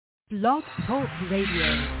Blog Talk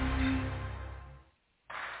Radio.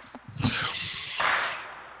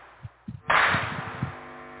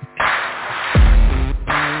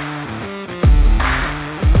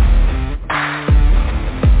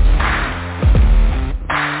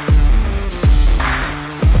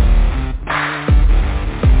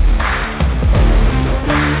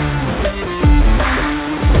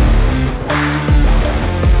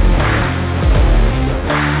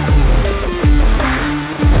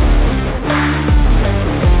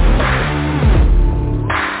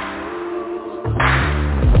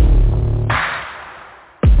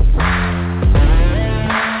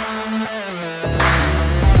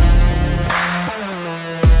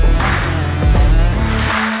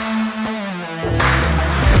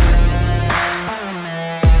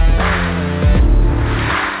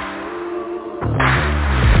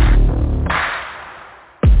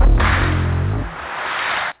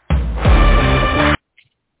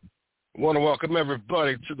 Welcome,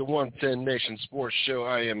 everybody, to the 110 Nation Sports Show.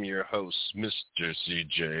 I am your host, Mr.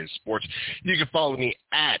 CJ Sports. You can follow me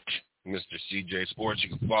at Mr. CJ Sports.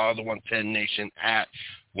 You can follow the 110 Nation at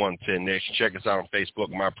 110 Nation. Check us out on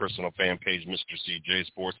Facebook, my personal fan page, Mr. CJ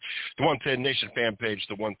Sports. The 110 Nation fan page,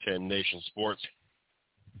 the 110 Nation Sports.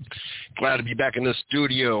 Glad to be back in the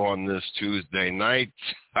studio on this Tuesday night.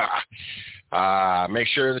 Make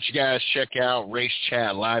sure that you guys check out Race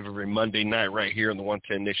Chat live every Monday night right here on the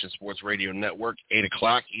 110 Nation Sports Radio Network, 8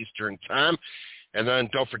 o'clock Eastern Time. And then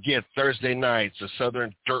don't forget, Thursday nights, the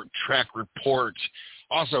Southern Dirt Track Report,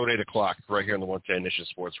 also at 8 o'clock right here on the 110 Nation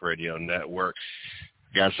Sports Radio Network.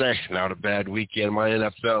 Gotta say, not a bad weekend. My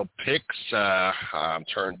NFL picks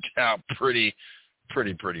turned out pretty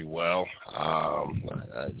well. As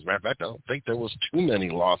a matter of fact, I don't think there was too many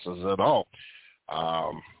losses at all.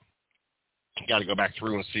 Got to go back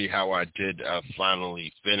through and see how I did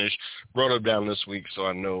finally finish. Wrote them down this week so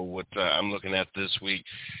I know what I'm looking at this week.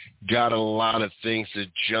 Got a lot of things to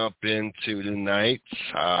jump into tonight.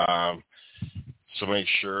 So make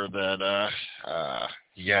sure that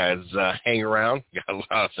you guys hang around. Got a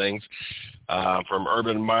lot of things. From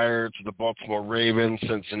Urban Meyer to the Baltimore Ravens,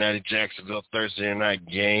 Cincinnati, Jacksonville Thursday night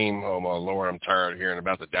game. Oh, my Lord, I'm tired of hearing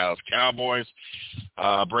about the Dallas Cowboys.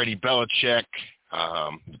 Brady Belichick,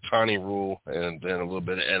 the Tony Rule, and then a little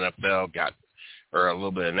bit of NFL, a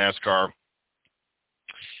little bit of NASCAR,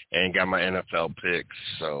 and got my NFL picks.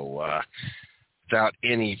 So without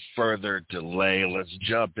any further delay, let's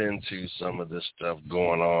jump into some of this stuff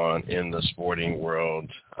going on in the sporting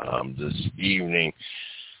world this evening.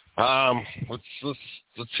 Let's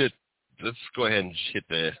go ahead and hit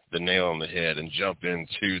the nail on the head and jump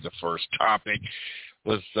into the first topic.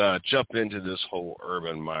 Let's jump into this whole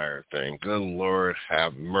Urban Meyer thing. Good Lord,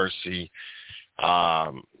 have mercy.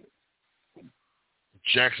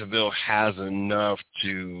 Jacksonville has enough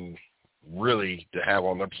to have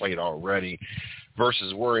on their plate already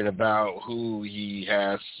versus worrying about who he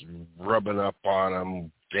has rubbing up on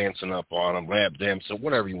him, dancing up on him, lap dancing,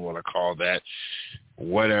 whatever you want to call that.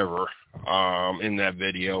 Whatever, in that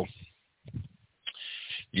video,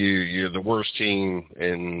 you're the worst team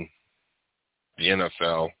in the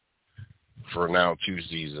NFL for now 2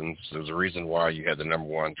 seasons. There's a reason why you had the number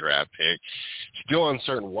 1 draft pick. Still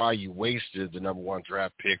uncertain why you wasted the number 1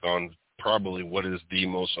 draft pick on probably what is the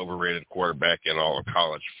most overrated quarterback in all of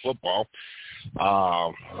college football.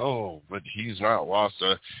 But he's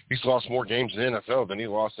lost more games in the NFL than he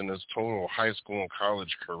lost in his total high school and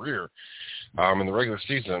college career. In the regular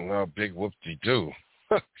season, big whoop-de-doo.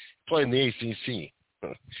 Playing the ACC.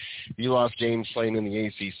 You lost games playing in the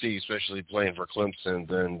ACC, especially playing for Clemson,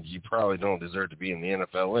 then you probably don't deserve to be in the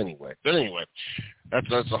NFL anyway. But anyway,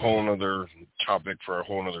 that's a whole other topic for a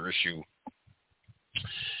whole other issue.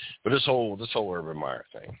 But this whole Urban Meyer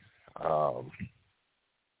thing,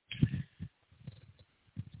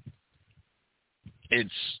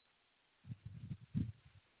 it's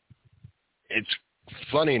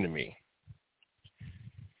funny to me.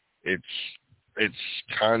 It's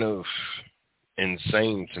kind of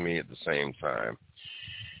insane to me at the same time.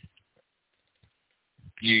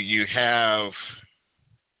 You have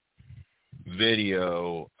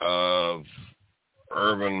video of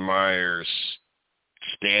Urban Meyer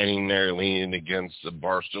standing there leaning against the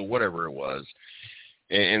bar stool, whatever it was,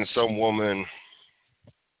 and some woman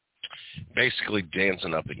basically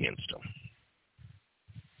dancing up against him.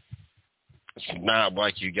 It's not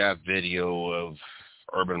like you got video of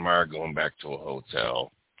Urban Meyer going back to a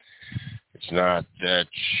hotel. It's not that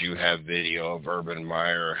you have video of Urban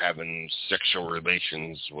Meyer having sexual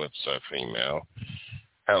relations with a female.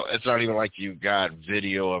 Hell, it's not even like you got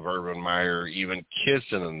video of Urban Meyer even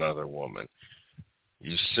kissing another woman.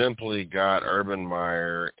 You simply got Urban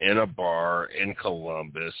Meyer in a bar in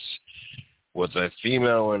Columbus with a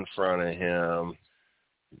female in front of him,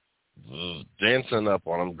 dancing up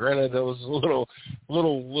on him. Granted, that was a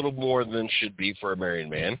little more than should be for a married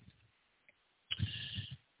man.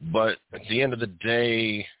 But at the end of the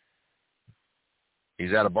day,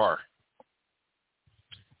 he's at a bar.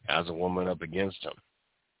 Has a woman up against him,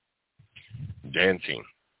 dancing.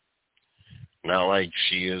 Not like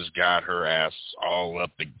she has got her ass all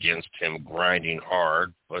up against him, grinding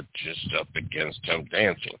hard, but just up against him,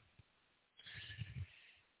 dancing.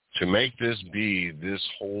 To make this be this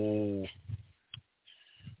whole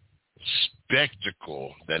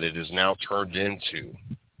spectacle that it is now turned into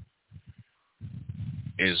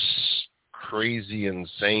is crazy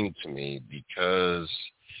insane to me, because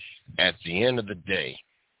at the end of the day,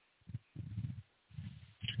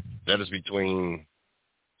 that is between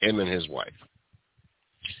him and his wife.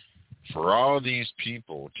 For all these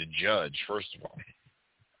people to judge, first of all,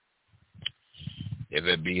 if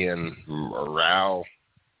it be in morale,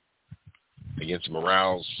 against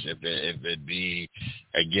morals, if it be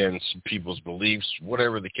against people's beliefs,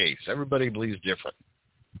 whatever the case, everybody believes different.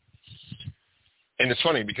 And it's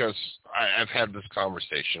funny because I've had this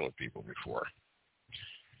conversation with people before.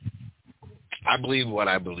 I believe what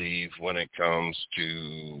I believe when it comes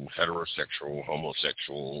to heterosexual,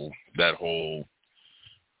 homosexual, that whole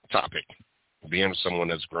topic, being someone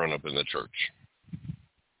that's grown up in the church.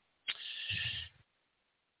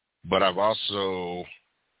 But I've also,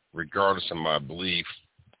 regardless of my belief,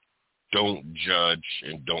 don't judge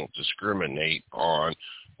and don't discriminate on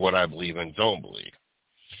what I believe and don't believe.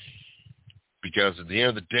 Because at the end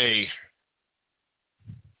of the day,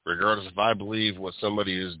 regardless if I believe what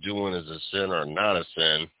somebody is doing is a sin or not a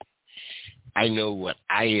sin, I know what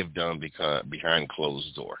I have done behind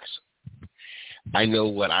closed doors. I know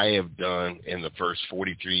what I have done in the first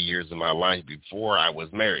 43 years of my life before I was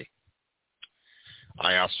married.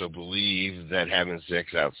 I also believe that having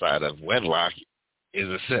sex outside of wedlock is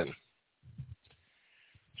a sin.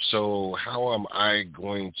 So how am I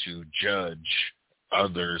going to judge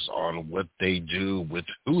others on what they do with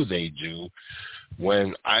who they do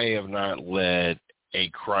when I have not led a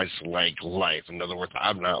Christ-like life? In other words,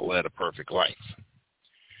 I've not led a perfect life.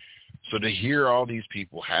 So to hear all these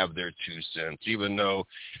people have their 2 cents, even though,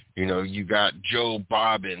 you got Joe,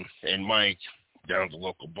 Bob, and Mike down at the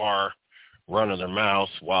local bar running their mouth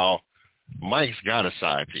while Mike's got a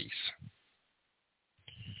side piece.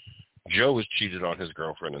 Joe has cheated on his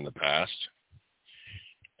girlfriend in the past.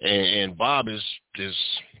 And Bob is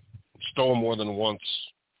stolen more than once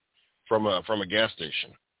from a gas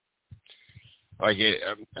station. Like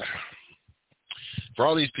for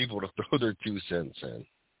all these people to throw their 2 cents in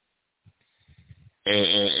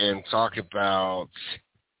and talk about,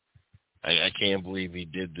 I can't believe he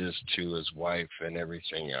did this to his wife and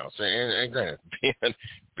everything else. And granted,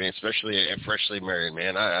 being especially a freshly married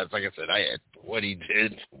man, like I said, what he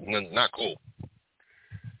did, not cool.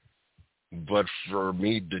 But for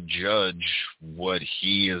me to judge what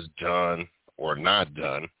he has done or not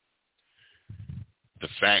done, the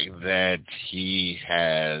fact that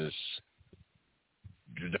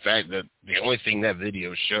the only thing that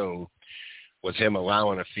video showed was him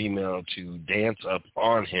allowing a female to dance up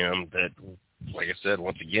on him, that, like I said,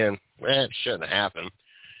 once again, it shouldn't have happened.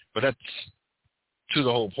 But that's to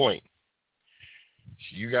the whole point.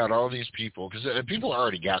 You got all these people, because people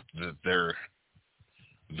already got their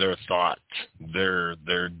thought, their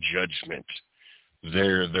judgment,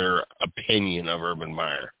 their opinion of Urban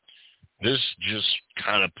Meyer. This just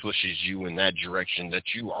kind of pushes you in that direction that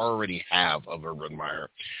you already have of Urban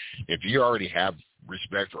Meyer. If you already have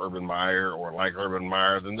respect for Urban Meyer or like Urban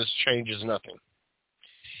Meyer, then this changes nothing.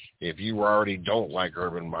 If you already don't like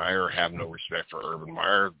Urban Meyer or have no respect for Urban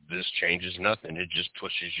Meyer, this changes nothing. It just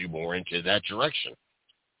pushes you more into that direction.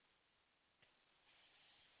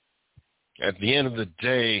 At the end of the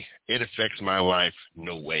day, it affects my life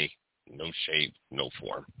no way, no shape, no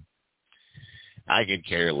form. I could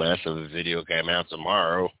care less if a video came out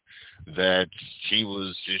tomorrow that she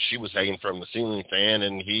was hanging from the ceiling fan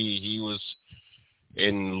and he was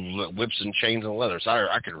in whips and chains and leather. So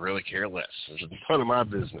I could really care less. It's none of my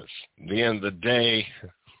business. At the end of the day,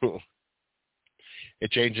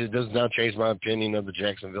 it does not change my opinion of the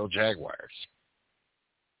Jacksonville Jaguars.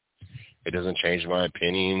 It doesn't change my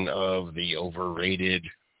opinion of the overrated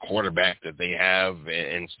quarterback that they have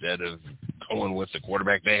instead of going with the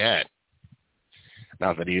quarterback they had.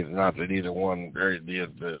 Not that either one, or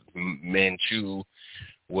the Minshew,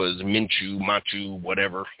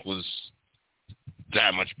 whatever, was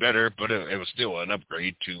that much better, but it was still an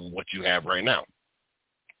upgrade to what you have right now.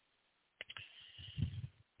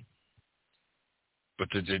 But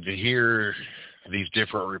to hear these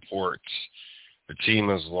different reports, the team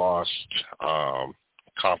has lost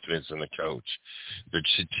confidence in the coach. The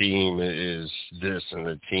team is this and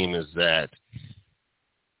the team is that.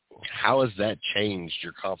 How has that changed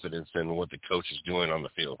your confidence in what the coach is doing on the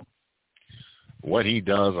field? What he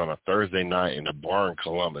does on a Thursday night in a bar in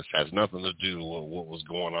Columbus has nothing to do with what was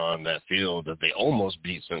going on in that field that they almost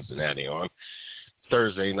beat Cincinnati on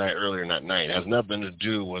Thursday night earlier that night. It has nothing to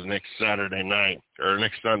do with next Saturday night or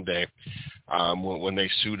next Sunday when they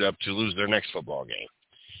suit up to lose their next football game.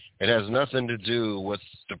 It has nothing to do with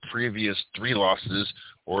the previous 3 losses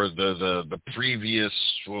or the previous,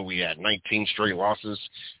 19 straight losses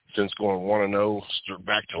since going 1-0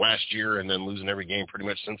 back to last year and then losing every game pretty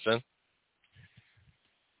much since then.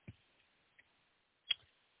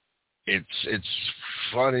 It's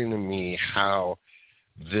funny to me how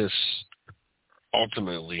this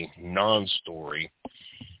ultimately non-story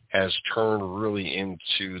has turned really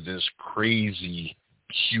into this crazy,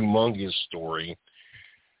 humongous story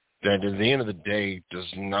that at the end of the day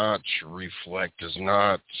does not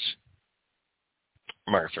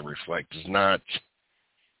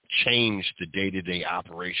change the day-to-day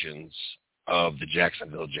operations of the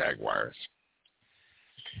Jacksonville Jaguars.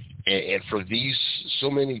 And for these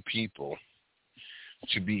so many people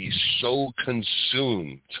to be so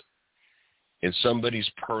consumed in somebody's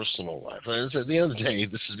personal life. At the end of the day,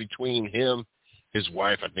 this is between him, his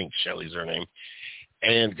wife, I think Shelly's her name,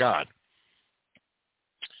 and God.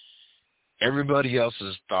 Everybody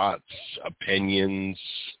else's thoughts, opinions,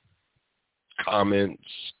 comments,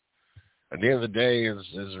 at the end of the day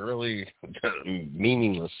is really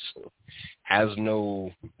meaningless, has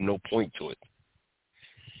no point to it.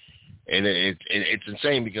 And it's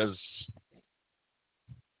insane because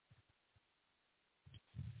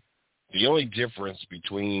the only difference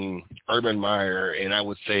between Urban Meyer and I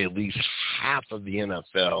would say at least half of the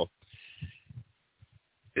NFL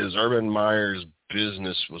is Urban Meyer's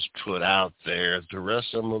business was put out there. The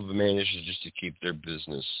rest of them managed just to keep their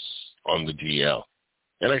business on the DL.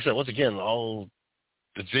 And like I said, once again, all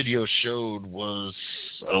the video showed was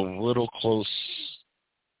a little closer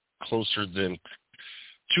than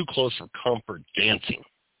too close for comfort dancing.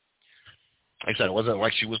 Like I said, it wasn't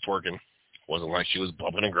like she was twerking. It wasn't like she was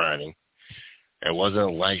bumping and grinding. It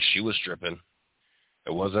wasn't like she was stripping.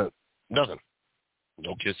 It wasn't nothing.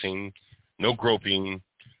 No kissing, no groping,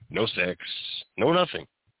 no sex, no nothing.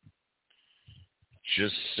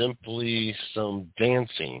 Just simply some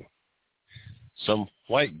dancing. Some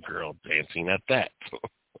white girl dancing at that.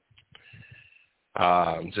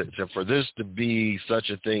 So for this to be such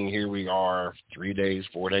a thing, here we are 3 days,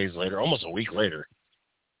 4 days later, almost a week later,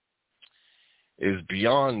 is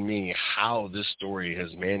beyond me how this story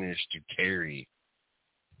has managed to carry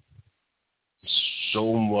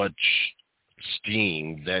so much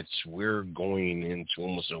steam that we're going into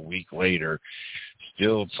almost a week later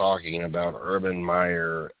still talking about Urban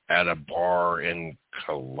Meyer at a bar in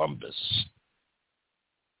Columbus.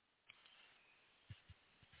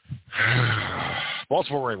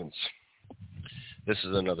 Baltimore Ravens. This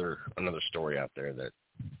is another story out there that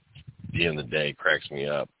at the end of the day cracks me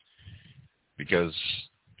up because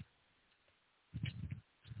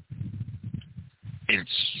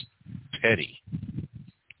it's petty.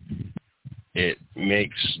 It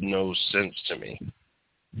makes no sense to me.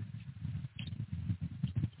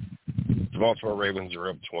 The Baltimore Ravens are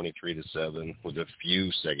up 23-7 with a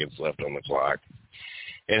few seconds left on the clock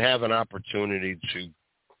and have an opportunity to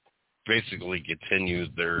basically continue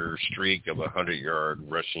their streak of 100-yard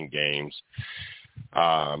rushing games.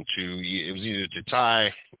 It was either to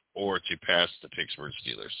tie or to pass the Pittsburgh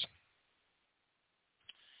Steelers.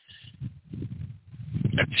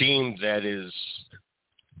 A team that is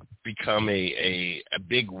become a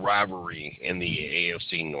big rivalry in the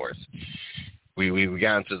AFC North. We've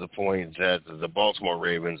gotten to the point that the Baltimore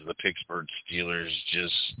Ravens and the Pittsburgh Steelers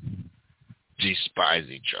just despise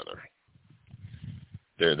each other.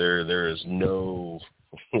 There is no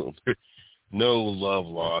love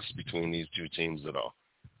lost between these two teams at all.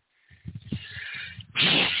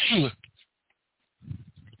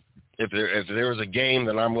 If there was a game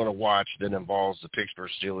that I'm going to watch that involves the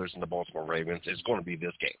Pittsburgh Steelers and the Baltimore Ravens, it's going to be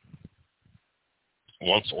this game.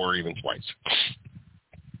 Once or even twice.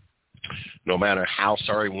 No matter how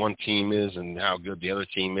sorry one team is and how good the other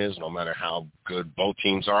team is, no matter how good both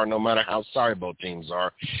teams are, no matter how sorry both teams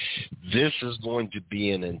are, this is going to be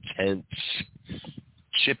an intense,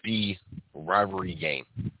 chippy rivalry game.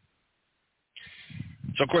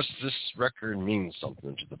 So, of course, this record means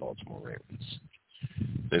something to the Baltimore Ravens.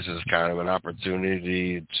 This is kind of an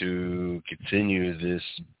opportunity to continue this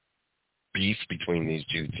beef between these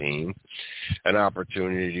two teams, an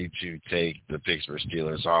opportunity to take the Pittsburgh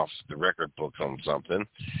Steelers off the record book on something,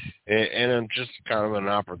 and just kind of an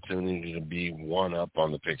opportunity to be one up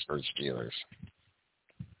on the Pittsburgh Steelers.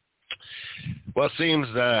 Well, it seems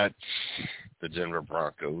that the Denver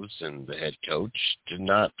Broncos and the head coach did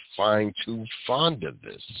not find too fond of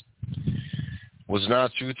this. Was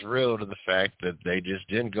not too thrilled of the fact that they just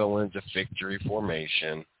didn't go into victory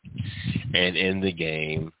formation and in the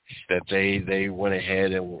game, that they went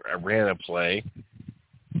ahead and ran a play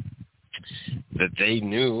that they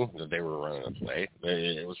knew that they were running a play.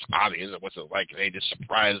 It was obvious. It wasn't like they just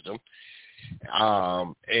surprised them.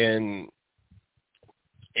 And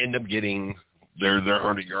end up getting their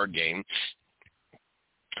 100-yard game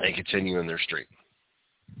and continuing their streak.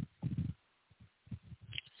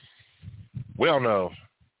 We all know,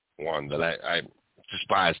 one, that I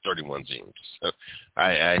despise 31 teams.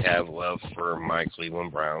 I have love for my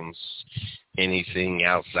Cleveland Browns. Anything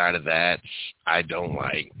outside of that, I don't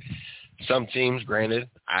like. Some teams, granted,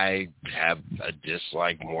 I have a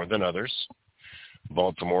dislike more than others.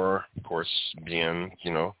 Baltimore, of course, being,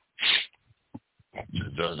 the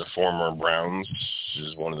former Browns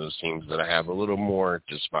is one of those teams that I have a little more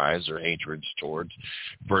despise or hatred towards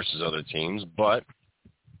versus other teams. But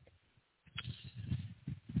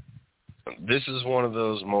this is one of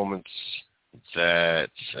those moments that,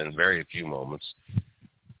 and very few moments,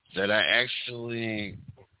 that I actually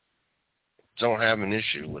don't have an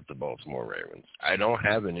issue with the Baltimore Ravens. I don't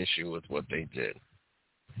have an issue with what they did.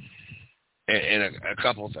 And a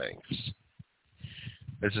couple things.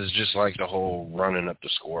 This is just like the whole running up the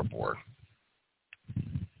scoreboard.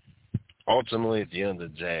 Ultimately, at the end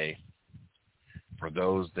of the day, for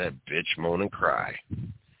those that bitch, moan, and cry,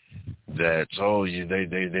 that,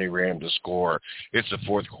 they ran the score. It's the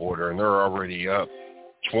fourth quarter, and they're already up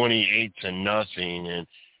 28-0, and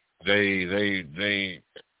they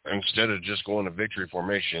instead of just going to victory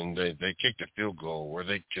formation, they kicked a field goal where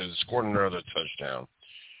they scored another touchdown.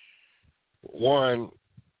 One,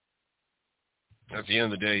 at the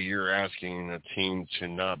end of the day, you're asking a team to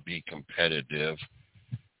not be competitive,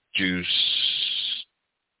 to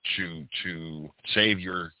save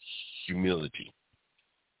your humility.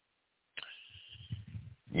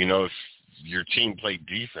 If your team played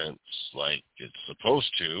defense like it's supposed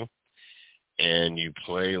to, and you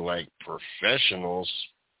play like professionals,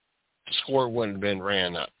 the score wouldn't have been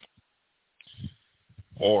ran up.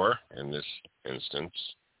 Or, in this instance,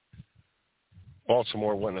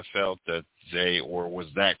 Baltimore wouldn't have felt that was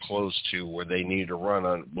that close to where they needed to run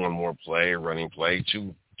on one more play, a running play,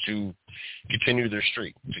 to continue their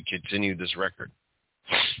streak, to continue this record.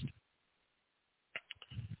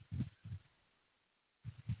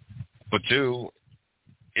 But two,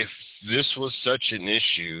 if this was such an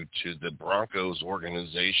issue to the Broncos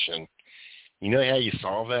organization, you know how you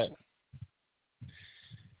solve that?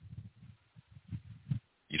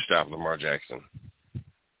 You stop Lamar Jackson.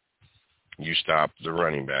 You stop the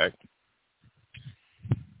running back.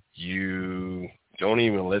 You don't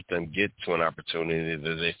even let them get to an opportunity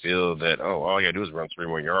that they feel that, all you got to do is run 3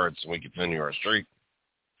 more yards and we continue our streak.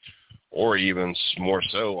 Or even more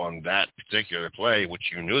so on that particular play,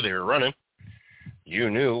 which you knew they were running. You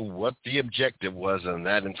knew what the objective was on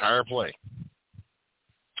that entire play.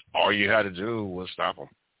 All you had to do was stop them.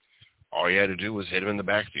 All you had to do was hit him in the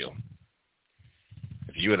backfield.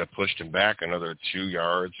 If you had pushed him back another 2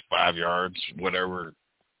 yards, 5 yards, whatever,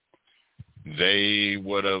 they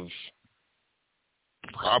would have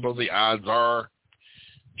probably, odds are,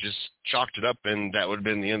 just chalked it up, and that would have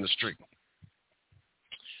been the end of the streak.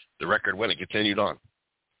 The record went, it continued on.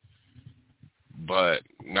 But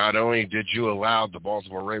not only did you allow the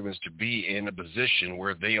Baltimore Ravens to be in a position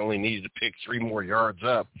where they only needed to pick 3 more yards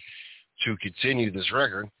up to continue this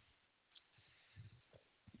record,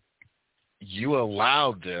 you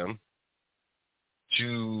allowed them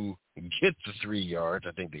to get the 3 yards.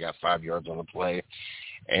 I think they got 5 yards on the play,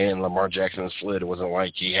 and Lamar Jackson slid. It wasn't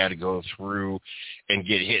like he had to go through and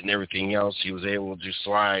get hit and everything else. He was able to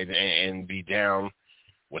slide and be down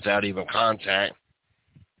without even contact.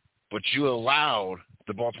 But you allowed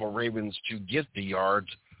the Baltimore Ravens to get the yards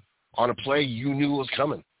on a play you knew was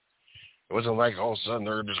coming. It wasn't like all of a sudden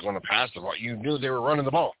they're just going to pass the ball. You knew they were running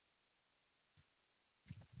the ball.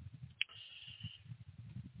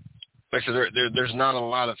 Like I said, there's not a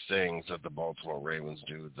lot of things that the Baltimore Ravens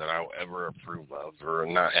do that I'll ever approve of or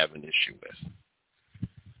not have an issue with.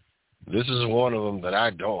 This is one of them that I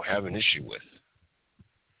don't have an issue with.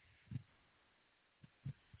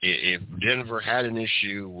 If Denver had an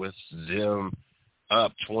issue with them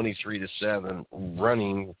up 23-7,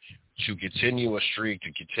 running to continue a streak,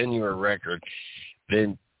 to continue a record,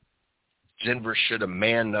 then Denver should have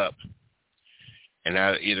manned up and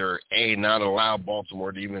either, A, not allow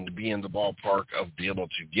Baltimore to even be in the ballpark of be able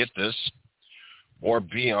to get this, or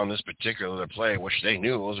B, on this particular play, which they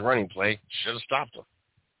knew was a running play, should have stopped them.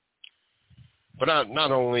 But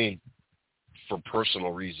not only for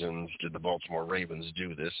personal reasons did the Baltimore Ravens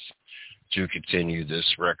do this, to continue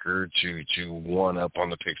this record, to one up on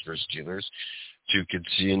the Pittsburgh Steelers, to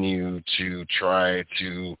continue to try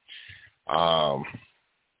to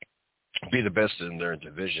be the best in their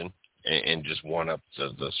division and just one up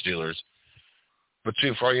the Steelers. But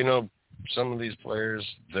two, for all you know, some of these players,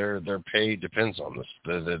 their pay depends on this.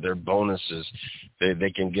 Their bonuses,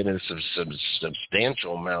 they can get a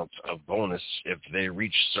substantial amount of bonus if they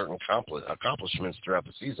reach certain accomplishments throughout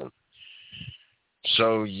the season.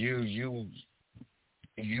 So you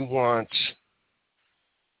want,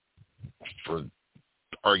 for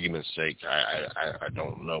argument's sake, I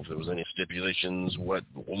don't know if there was any stipulations what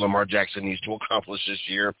Lamar Jackson needs to accomplish this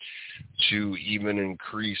year to even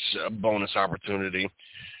increase a bonus opportunity.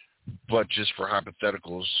 But just for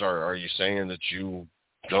hypotheticals, are you saying that you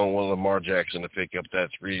don't want Lamar Jackson to pick up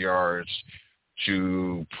that 3 yards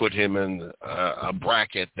to put him in a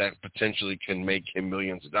bracket that potentially can make him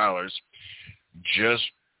millions of dollars just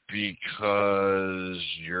because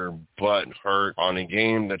your butt hurt on a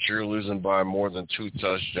game that you're losing by more than 2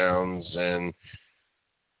 touchdowns and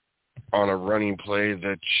on a running play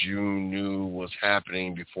that you knew was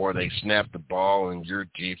happening before they snapped the ball and your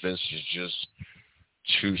defense is just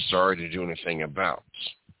too sorry to do anything about?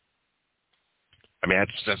 I mean,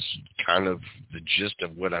 that's kind of the gist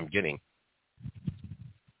of what I'm getting.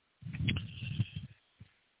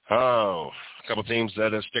 Oh, a couple teams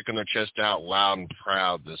that are sticking their chest out loud and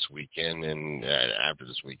proud this weekend and after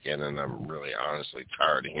this weekend, and I'm really honestly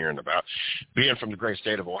tired of hearing about. Being from the great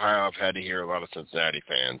state of Ohio, I've had to hear a lot of Cincinnati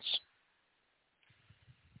fans.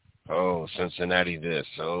 Oh, Cincinnati this.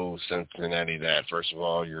 Oh, Cincinnati that. First of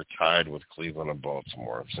all, you're tied with Cleveland and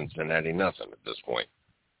Baltimore. Cincinnati nothing at this point.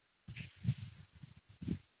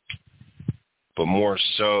 But more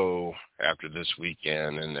so after this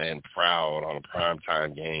weekend and proud on a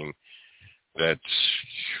primetime game that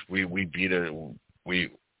we beat you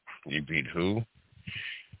beat who?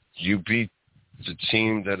 You beat the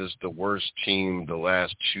team that is the worst team the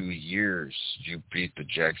last 2 years. You beat the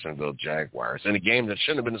Jacksonville Jaguars in a game that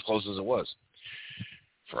shouldn't have been as close as it was.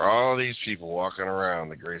 For all these people walking around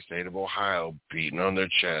the great state of Ohio beating on their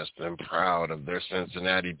chest and proud of their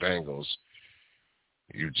Cincinnati Bengals,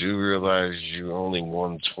 you do realize you only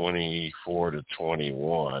won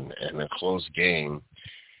 24-21 in a close game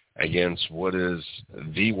against what is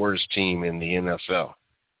the worst team in the NFL.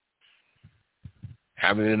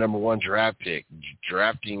 Having the number 1 draft pick,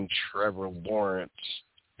 drafting Trevor Lawrence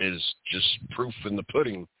is just proof in the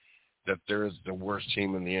pudding that there is the worst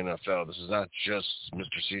team in the NFL. This is not just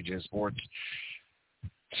Mr. CJ Sports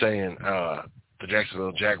saying the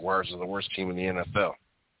Jacksonville Jaguars are the worst team in the NFL.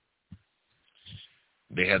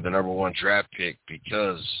 They had the number 1 draft pick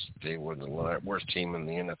because they were the worst team in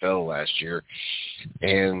the NFL last year.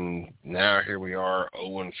 And now here we are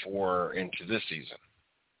 0-4 into this season.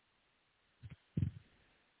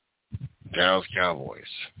 Dallas Cowboys,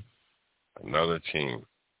 another team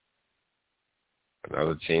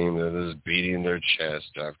that is beating their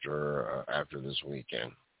chest after this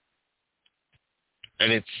weekend.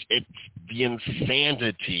 And it's the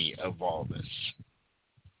insanity of all this.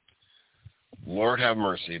 Lord have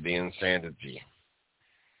mercy, the insanity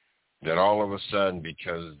that all of a sudden,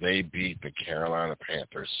 because they beat the Carolina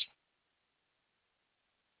Panthers,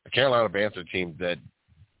 the Carolina Panther team that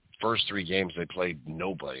first 3 games they played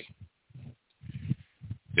nobody.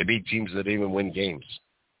 They beat teams that didn't even win games.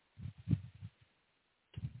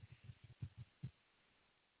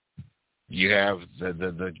 You have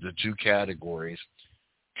the 2 categories,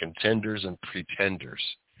 contenders and pretenders.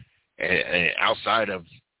 And outside of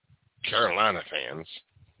Carolina fans,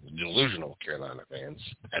 delusional Carolina fans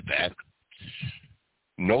at that,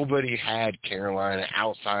 nobody had Carolina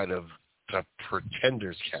outside of the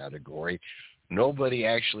pretenders category. Nobody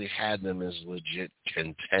actually had them as legit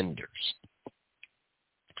contenders.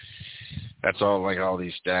 That's all, like all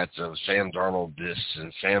these stats of Sam Darnold this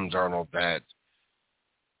and Sam Darnold that.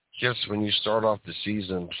 Just when you start off the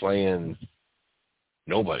season playing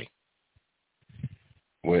nobody,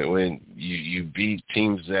 when you beat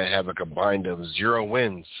teams that have a combined of 0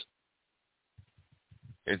 wins,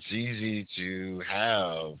 it's easy to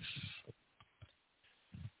have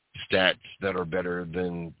stats that are better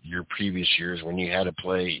than your previous years when you had to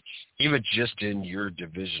play, even just in your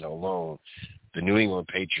division alone, the New England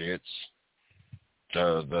Patriots,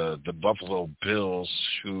 the Buffalo Bills,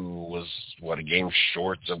 who was, a game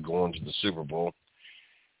short of going to the Super Bowl,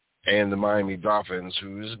 and the Miami Dolphins,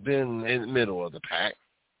 who's been in the middle of the pack,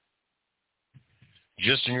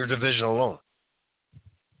 just in your division alone.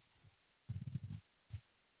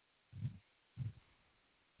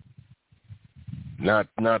 Not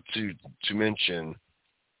to mention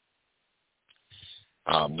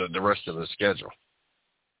the rest of the schedule.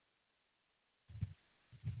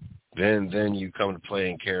 Then you come to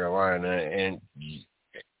play in Carolina, and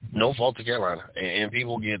no fault to Carolina. And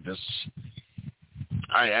people get this.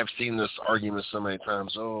 I've seen this argument so many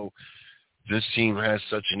times. Oh, this team has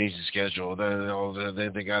such an easy schedule.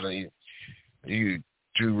 They got to. You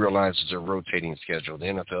do realize it's a rotating schedule. The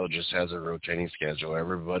NFL just has a rotating schedule.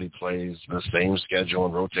 Everybody plays the same schedule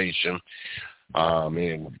in rotation.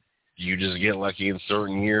 And you just get lucky in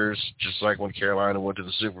certain years, just like when Carolina went to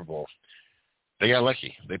the Super Bowl. They got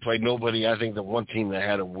lucky. They played nobody. I think the one team that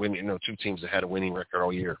had a win, two teams that had a winning record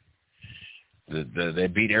all year. They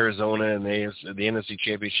beat Arizona in the NFC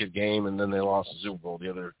Championship game, and then they lost the Super Bowl. The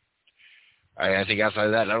other, I think outside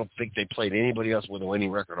of that, I don't think they played anybody else with a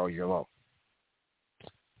winning record all year long.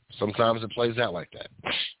 Sometimes it plays out like that.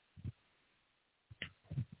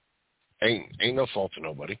 Ain't no fault to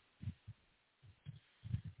nobody.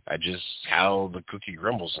 I just how the cookie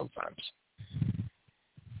crumbles sometimes.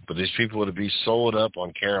 But these people to be sold up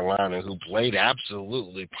on Carolina, who played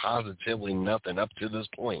absolutely, positively nothing up to this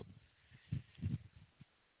point,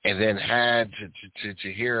 and then had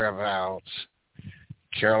to hear about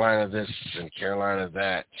Carolina this and Carolina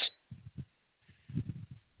that,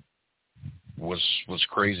 was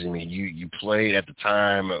crazy to me. You played at the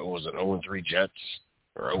time, it was an 0-3 Jets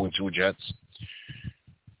or 0-2 Jets.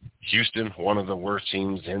 Houston, one of the worst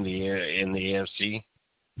teams in the AFC.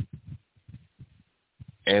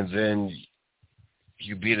 And then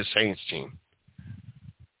you beat a Saints team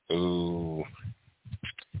who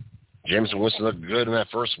Jameson Winston looked good in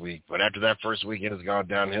that first week, but after that first week, it has gone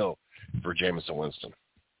downhill for Jameson Winston.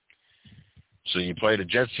 So you played a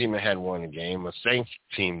Jets team that had won a game, a Saints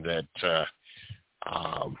team that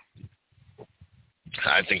I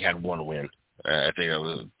think had one win. I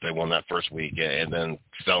think they won that first week and then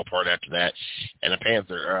fell apart after that, and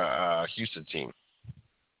a Houston team.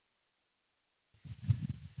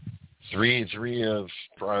 Three of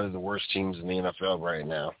probably the worst teams in the NFL right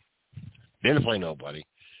now. Didn't play nobody.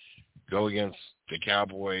 Go against the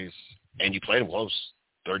Cowboys, and you played them close,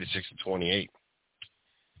 36-28.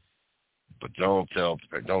 But don't tell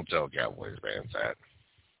Cowboys fans that.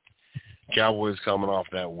 Cowboys coming off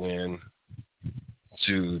that win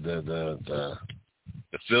to the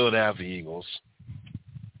Philadelphia Eagles,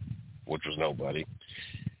 which was nobody.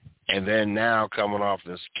 And then now coming off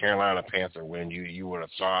this Carolina Panther win, you would have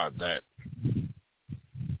thought that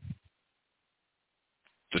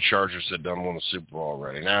the Chargers had done won the Super Bowl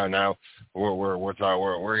already. Now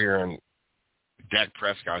we're hearing Dak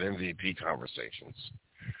Prescott MVP conversations.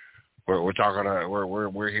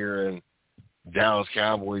 We're hearing Dallas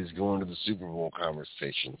Cowboys going to the Super Bowl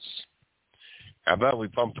conversations. How about we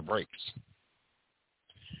pump the brakes?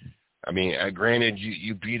 I mean, granted,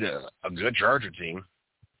 you beat a good Charger team.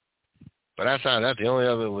 But outside of that, the only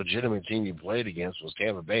other legitimate team you played against was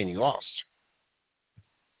Tampa Bay, and you lost.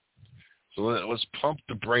 So let's pump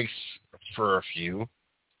the brakes for a few.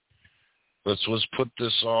 Let's put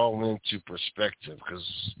this all into perspective, because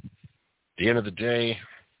at the end of the day,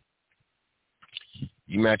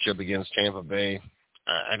 you match up against Tampa Bay.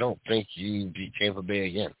 I don't think you beat Tampa Bay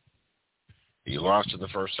again. You lost it the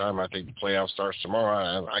first time. I think the playoff starts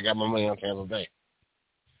tomorrow. I got my money on Tampa Bay.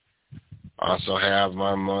 I also have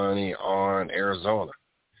my money on Arizona.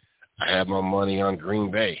 I have my money on Green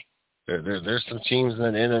Bay. There's some teams in the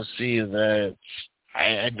NFC that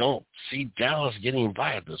I don't see Dallas getting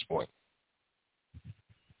by at this point.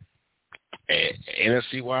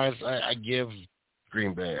 NFC-wise, I give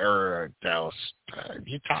Green Bay or Dallas,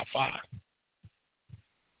 you're top 5.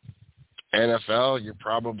 NFL, you're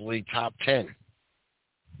probably top 10.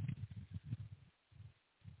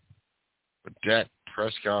 But Dak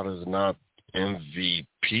Prescott is not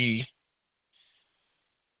MVP,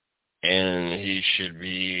 and he should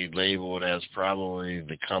be labeled as probably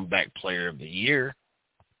the comeback player of the year.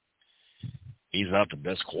 He's not the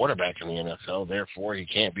best quarterback in the NFL, therefore he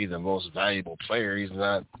can't be the most valuable player. He's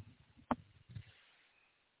not.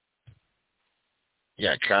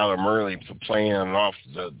 Yeah, Kyler Murray playing off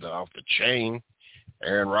the chain.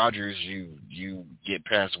 Aaron Rodgers, you get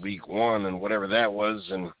past week 1 and whatever that was,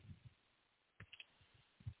 and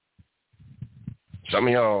some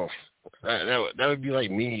of y'all, that would be like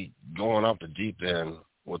me going off the deep end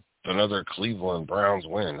with another Cleveland Browns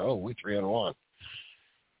win. Oh, we 3-1.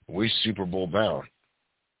 We Super Bowl bound.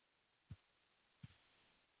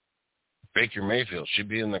 Baker Mayfield should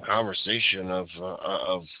be in the conversation of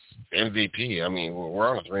MVP. I mean, we're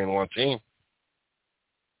on a 3-1 team.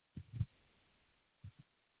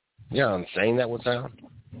 Yeah, I'm saying that would sound.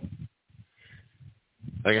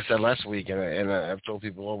 Like I said last week, and I've told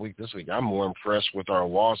people all week this week, I'm more impressed with our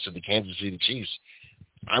loss to the Kansas City Chiefs.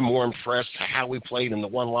 I'm more impressed how we played in the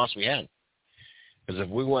one loss we had. Because if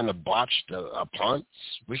we wouldn't have botched a punt,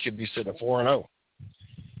 we should be sitting at 4-0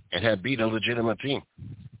 and have beat a legitimate team.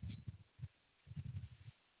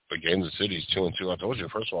 But Kansas City's 2-2. I told you,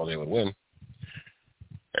 first of all, they would win.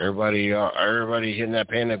 Everybody hitting that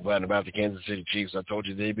panic button about the Kansas City Chiefs. I told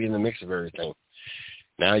you they'd be in the mix of everything.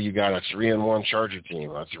 Now you got a 3-1 Charger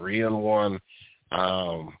team, a 3-1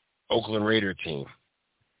 Oakland Raider team,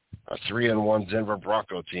 a 3-1 Denver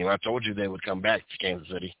Bronco team. I told you they would come back to Kansas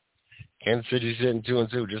City. Kansas City's sitting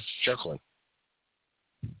 2-2, just chuckling.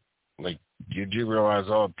 Like, you do realize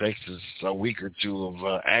all it takes is a week or two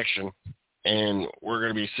of action, and we're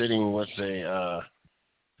going to be sitting with a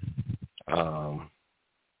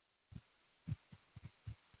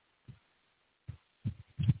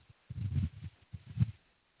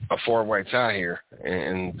 4-way tie here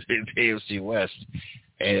in the AFC West,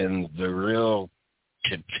 and the real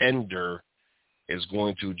contender is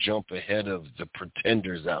going to jump ahead of the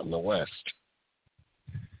pretenders out in the West.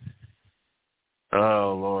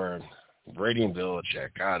 Oh, Lord. Brady and Belichick.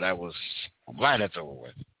 God, I'm glad that's over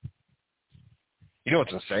with. You know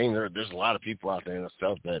what's insane? There's a lot of people out there that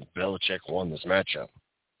felt that Belichick won this matchup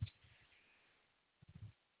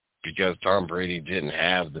because Tom Brady didn't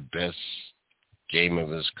have the best game of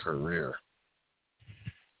his career.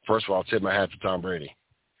 First of all, I'll tip my hat to Tom Brady.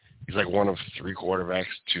 He's like one of 3 quarterbacks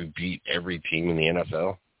to beat every team in the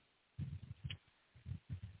NFL.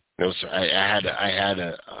 I had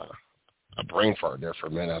a brain fart there for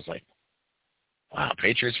a minute. I was like, wow,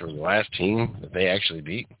 Patriots were the last team that they actually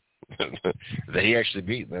beat. That he actually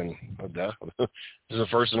beat, then duh. This is the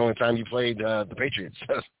first and only time you played the Patriots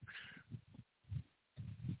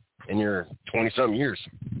in your 20-something years.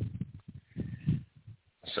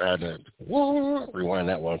 So I had to rewind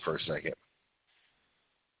that one for a second.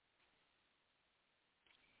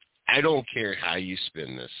 I don't care how you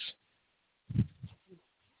spin this.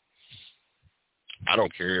 I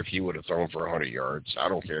don't care if he would have thrown for 100 yards. I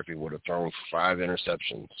don't care if he would have thrown for 5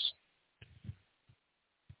 interceptions.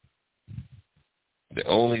 The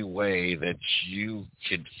only way that you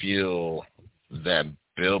could feel that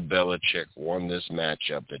Bill Belichick won this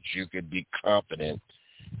matchup, that you could be confident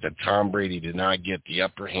that Tom Brady did not get the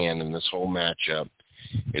upper hand in this whole matchup,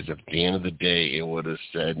 is if at the end of the day it would have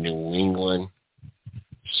said New England,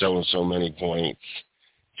 so-and-so many points,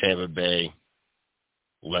 Tampa Bay,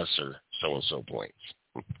 lesser so-and-so points.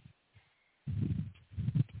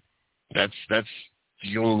 That's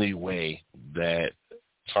the only way that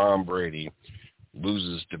Tom Brady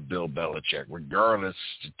loses to Bill Belichick, regardless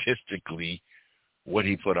statistically what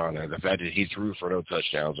he put on there. The fact that he threw for no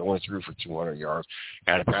touchdowns, only threw for 200 yards,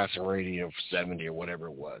 had a passing rating of 70 or whatever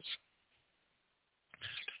it was.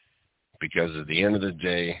 Because at the end of the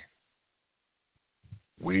day,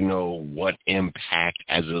 we know what impact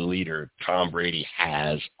as a leader Tom Brady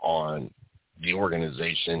has on the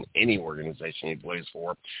organization, any organization he plays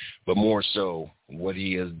for, but more so what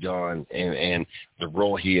he has done and the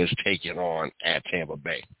role he has taken on at Tampa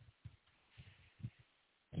Bay.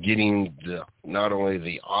 Getting not only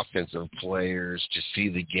the offensive players to see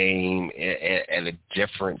the game at a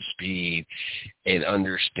different speed and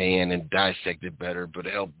understand and dissect it better, but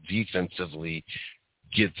help defensively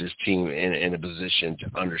get this team in a position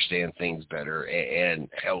to understand things better and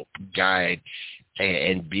help guide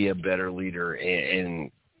and be a better leader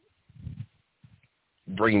and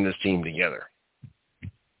bring this team together.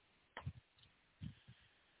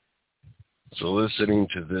 So listening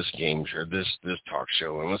to this game or this talk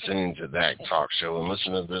show and listening to that talk show and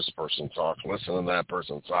listening to this person talk and listening to that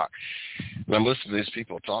person talk, and I'm listening to these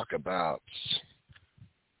people talk about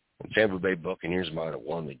the Tampa Bay Buccaneers might have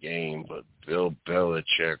won the game, but Bill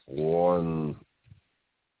Belichick won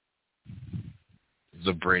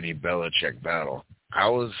the Brady-Belichick battle.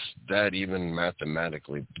 How is that even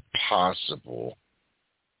mathematically possible?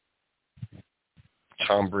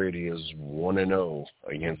 Tom Brady is 1-0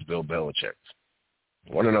 against Bill Belichick.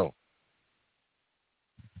 1-0.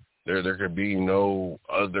 There could be no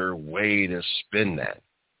other way to spin that.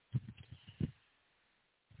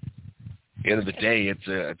 At the end of the day, it's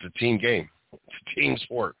a team game. It's a team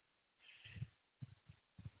sport.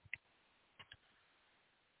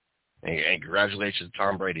 And congratulations,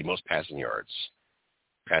 Tom Brady, most passing yards.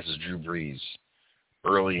 Passes Drew Brees.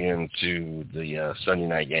 early into the Sunday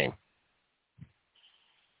night game.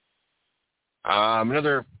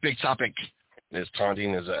 Another big topic is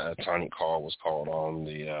taunting. As a taunting call was called on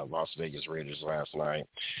the Las Vegas Raiders last night,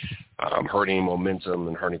 hurting momentum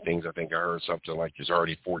and hurting things. I think I heard something like there's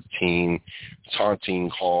already 14 taunting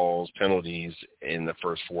calls, penalties in the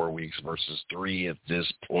first 4 weeks versus 3 at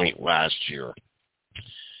this point last year.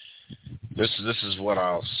 This is what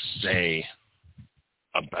I'll say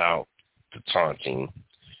about the taunting,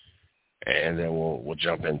 and then we'll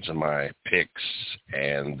jump into my picks,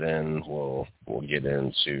 and then we'll get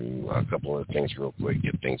into a couple of things real quick,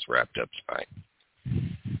 get things wrapped up tonight.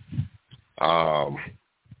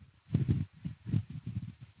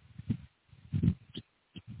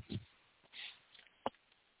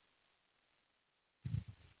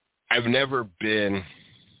 I've never been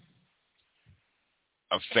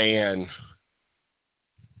a fan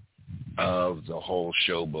of the whole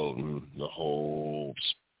showboating, the whole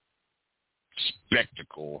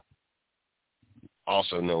spectacle,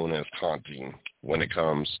 also known as taunting, when it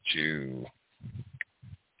comes to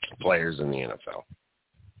players in the NFL.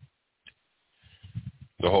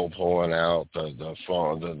 The whole pulling out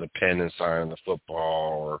the pen and signing the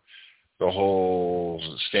football, or the whole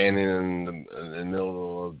standing in the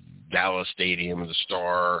middle of Dallas Stadium, the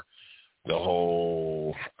Star, the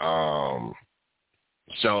whole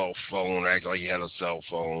cell phone, act like you had a cell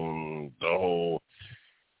phone,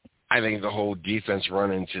 I think the whole defense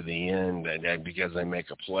running to the end that because they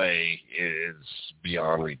make a play is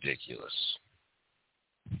beyond ridiculous.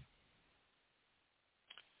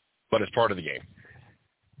 But it's part of the game.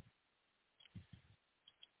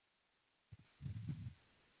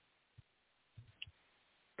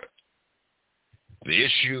 The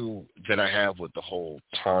issue that I have with the whole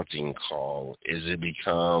taunting call is it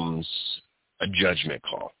becomes a judgment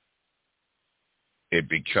call. It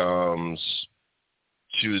becomes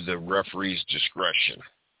to the referee's discretion.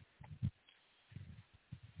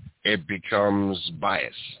 It becomes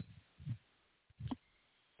bias.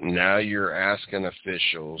 Now you're asking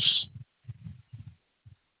officials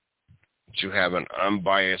to have an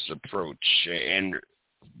unbiased approach, and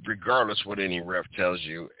regardless what any ref tells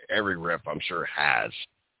you, every ref, I'm sure, has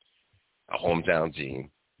a hometown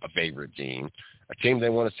team, a favorite team, a team they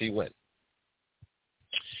want to see win.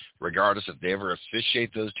 Regardless if they ever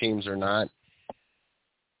officiate those teams or not,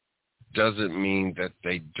 doesn't mean that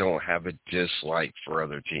they don't have a dislike for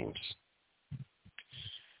other teams.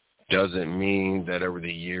 Doesn't mean that over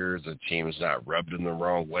the years a team is not rubbed in the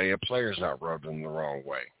wrong way, a player is not rubbed in the wrong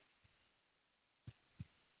way.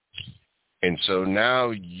 And so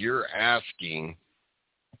now you're asking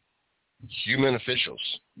human officials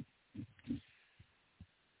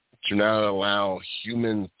to not allow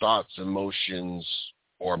human thoughts, emotions,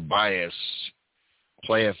 or bias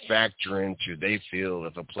play a factor into they feel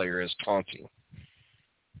if a player is taunting.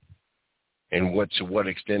 And to what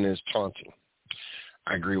extent is taunting.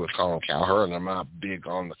 I agree with Colin Cowherd, and I'm not big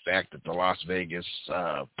on the fact that the Las Vegas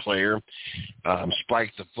player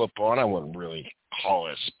spiked the football, and I wouldn't really call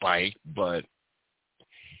it spike, but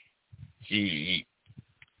he,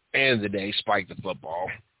 end of the day, spiked the football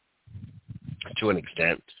to an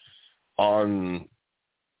extent on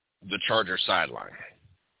the Charger sideline.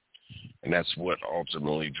 And that's what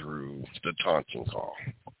ultimately drew the taunting call.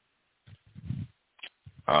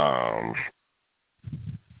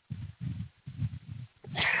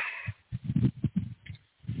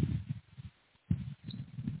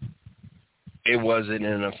 It wasn't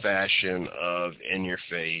in a fashion of in your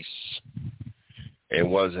face. It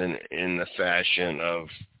wasn't in the fashion of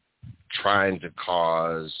trying to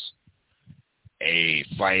cause a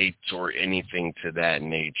fight or anything to that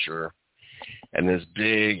nature. And this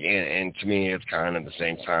big, and to me it's kind of at the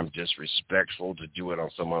same time disrespectful to do it on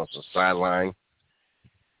someone else's sideline.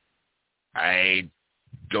 I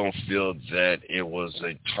don't feel that it was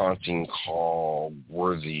a taunting call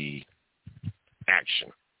worthy action.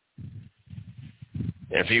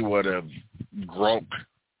 If he would have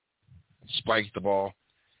spiked the ball,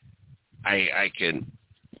 I can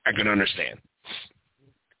understand.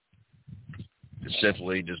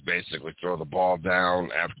 Simply just basically throw the ball down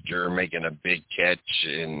after making a big catch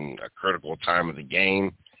in a critical time of the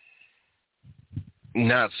game.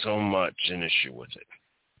 Not so much an issue with it.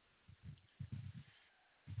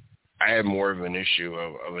 I had more of an issue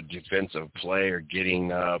of a defensive player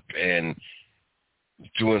getting up and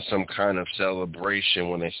doing some kind of celebration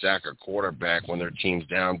when they sack a quarterback when their team's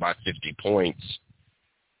down by 50 points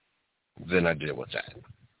than I did with that.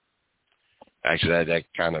 Actually, that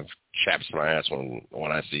kind of chaps my ass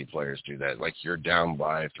when I see players do that. Like, you're down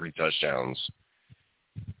by 3 touchdowns.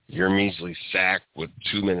 Your measly sack with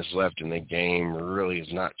 2 minutes left in the game really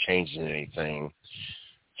is not changing anything.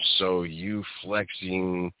 So you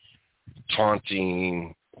flexing,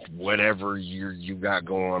 taunting, whatever you got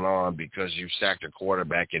going on because you sacked a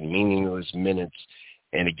quarterback in meaningless minutes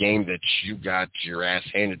in a game that you got your ass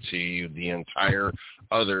handed to you the entire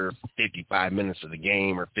other 55 minutes of the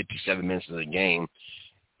game or 57 minutes of the game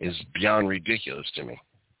is beyond ridiculous to me.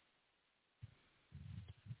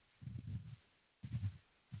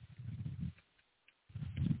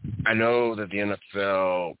 I know that the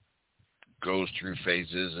NFL goes through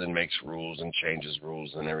phases and makes rules and changes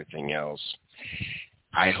rules and everything else.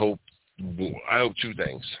 I hope two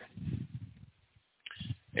things.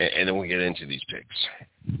 And then we'll get into these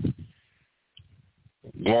picks.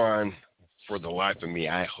 One, for the life of me,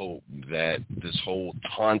 I hope that this whole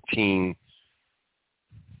taunting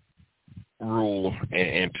rule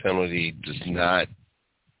and penalty does not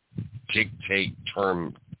dictate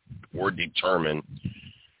or determine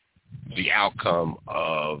the outcome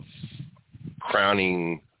of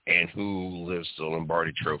crowning and who lives the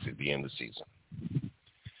Lombardi Trophy at the end of the season.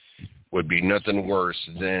 Would be nothing worse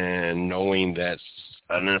than knowing that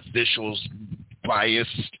an official's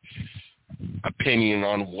biased opinion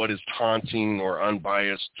on what is taunting or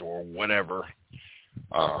unbiased or whatever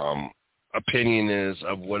opinion is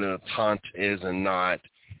of what a taunt is and not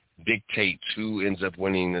dictates who ends up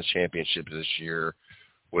winning the championship this year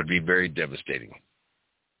would be very devastating.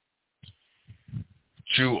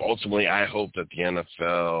 Two, ultimately, I hope that the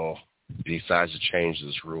NFL decides to change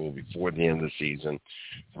this rule before the end of the season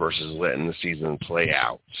versus letting the season play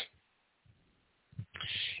out.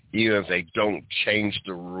 Even if they don't change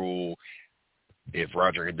the rule, if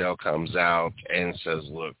Roger Goodell comes out and says,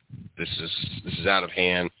 look, this is out of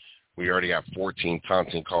hand. We already got 14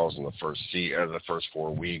 taunting calls in the first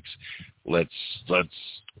 4 weeks. Let's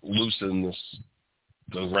loosen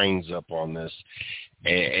the reins up on this,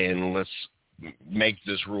 and let's make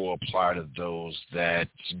this rule apply to those that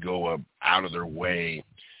go out of their way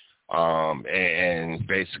and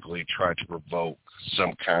basically try to provoke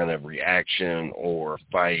some kind of reaction or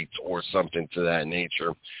fight or something to that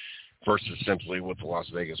nature versus simply what the Las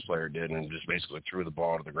Vegas player did and just basically threw the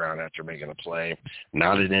ball to the ground after making a play.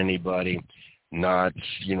 Not at anybody, not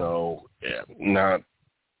to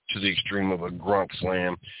the extreme of a grunk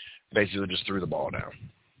slam, basically just threw the ball down.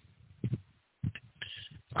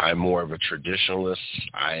 I'm more of a traditionalist.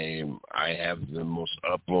 I have the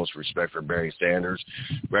utmost respect for Barry Sanders.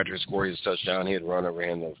 After he scored his touchdown, he had run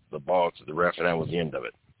overhand the ball to the ref, and that was the end of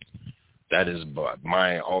it. That is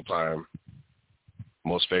my all-time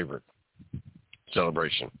most favorite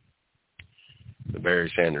celebration, the Barry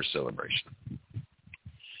Sanders celebration.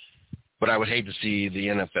 But I would hate to see the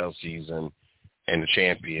NFL season and the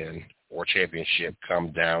champion or championship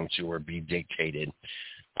come down to or be dictated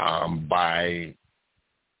by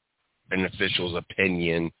an official's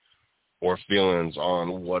opinion or feelings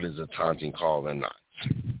on what is a taunting call and not.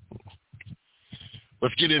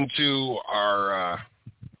 Let's get into our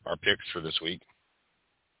picks for this week.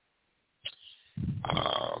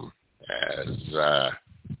 As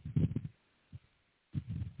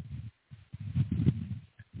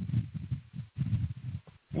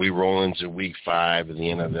we roll into week 5 of the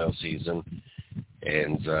NFL season,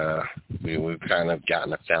 and we've kind of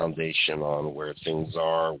gotten a foundation on where things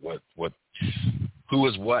are, who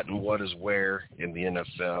is what and what is where in the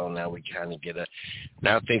NFL. Now we kind of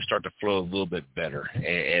now things start to flow a little bit better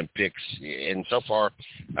and picks. And so far,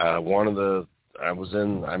 I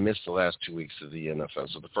missed the last 2 weeks of the NFL.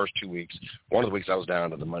 So the first 2 weeks, one of the weeks I was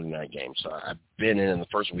down to the Monday night game. So I've been in the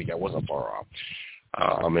first week. I wasn't far off.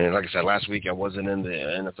 And like I said, last week I wasn't in the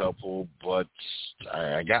NFL pool, but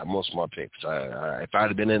I got most of my picks. If I'd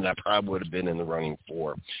have been in, I probably would have been in the running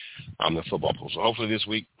for the football pool. So hopefully this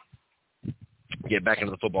week, get back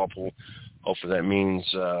into the football pool. Hopefully that means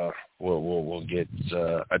we'll get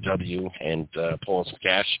a W and pull in some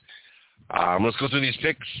cash. Let's go through these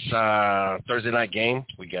picks. Thursday night game,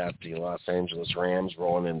 we got the Los Angeles Rams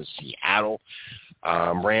rolling into Seattle.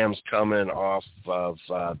 Rams coming off of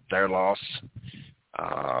their loss.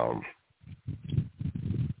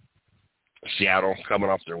 Seattle coming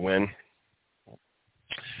off their win.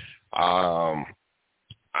 I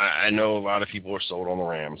know a lot of people are sold on the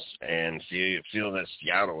Rams and feel that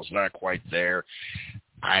Seattle is not quite there.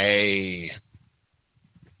 I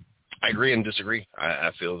agree and disagree.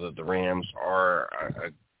 I feel that the Rams are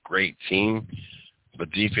a great team, but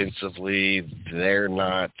defensively, they're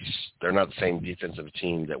not the same defensive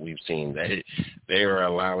team that we've seen. They are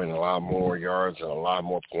allowing a lot more yards and a lot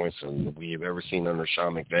more points than we've ever seen under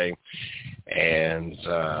Sean McVay. And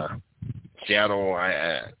Seattle,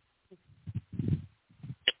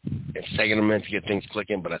 It's taken a minute to get things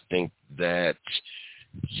clicking, but I think that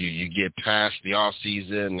you get past the off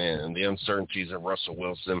season and the uncertainties of Russell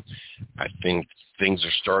Wilson. I think things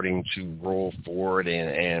are starting to roll forward,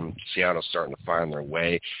 and Seattle's starting to find their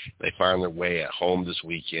way. They find their way at home this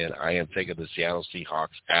weekend. I am taking the Seattle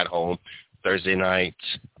Seahawks at home Thursday night,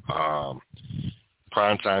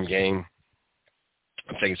 primetime game.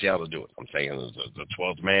 I'm taking Seattle to do it. I'm taking the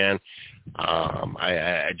 12th man.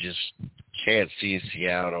 I just can't see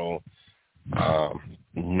Seattle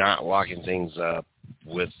not locking things up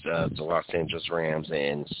with the Los Angeles Rams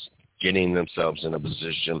and getting themselves in a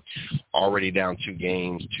position already down 2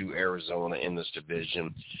 games to Arizona in this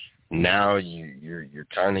division. Now you're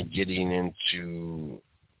kind of getting into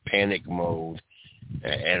panic mode.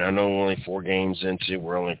 And I know we're only 4 games into,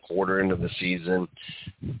 we're only a quarter into the season,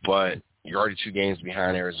 but you're already 2 games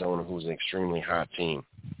behind Arizona, who's an extremely hot team.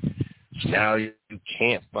 So now you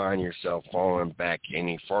can't find yourself falling back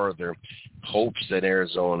any farther. Hopes that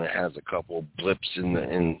Arizona has a couple blips in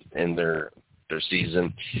their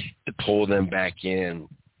season to pull them back in,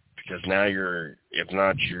 because now you're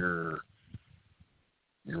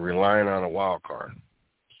relying on a wild card.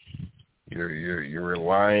 You're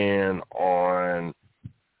relying on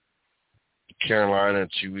Carolina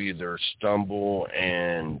to either stumble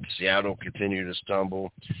and Seattle continue to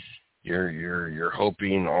stumble. You're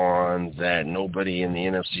hoping on that nobody in the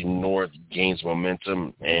NFC North gains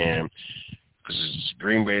momentum, and because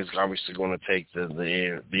Green Bay is obviously going to take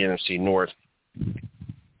the NFC North.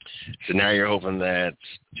 So now you're hoping that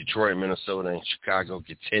Detroit, Minnesota, and Chicago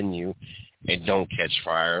continue and don't catch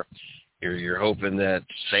fire. You're hoping that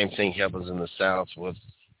same thing happens in the South with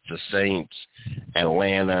the Saints,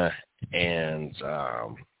 Atlanta, and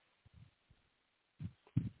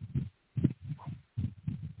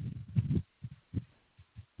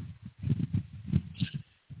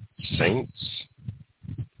Saints,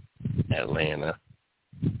 Atlanta.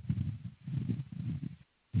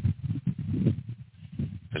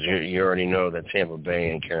 Because you already know that Tampa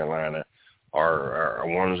Bay and Carolina are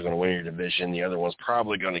one who's going to win your division. The other one's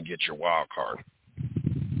probably going to get your wild card.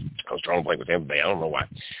 I was trying to play with Tampa Bay. I don't know why.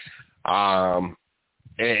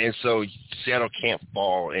 And so Seattle can't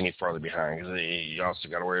fall any farther behind, because you also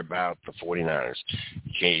got to worry about the 49ers.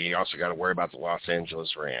 You also got to worry about the Los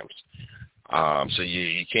Angeles Rams. So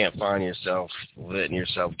you can't find yourself letting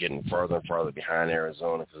yourself getting farther and farther behind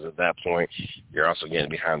Arizona, because at that point you're also getting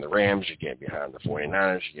behind the Rams, you're getting behind the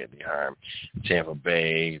 49ers, you're getting behind Tampa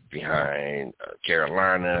Bay, behind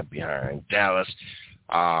Carolina, behind Dallas.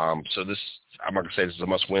 So this, I'm not going to say this is a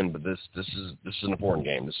must-win, but this is an important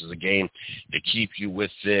game. This is a game to keep you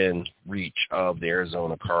within reach of the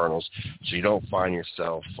Arizona Cardinals, so you don't find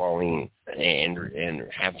yourself falling and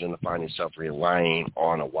having to find yourself relying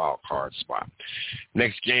on a wild card spot.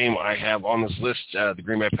 Next game I have on this list, the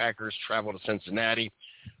Green Bay Packers travel to Cincinnati.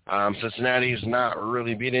 Cincinnati has not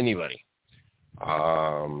really beat anybody.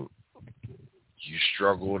 You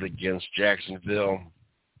struggled against Jacksonville,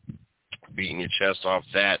 beating your chest off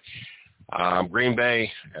that. Green Bay,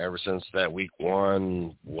 ever since that week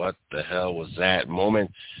 1, what the hell was that moment?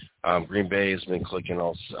 Green Bay has been clicking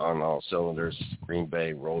on all cylinders. Green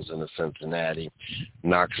Bay rolls into Cincinnati,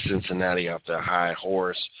 knocks Cincinnati off their high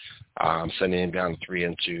horse, sending them down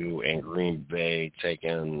 3-2, and Green Bay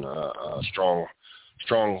taking a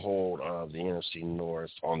stronghold of the NFC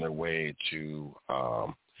North on their way to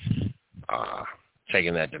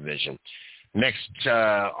taking that division. Next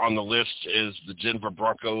on the list is the Denver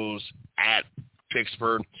Broncos at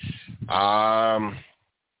Pittsburgh.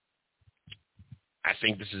 I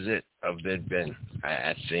think this is it of they've been.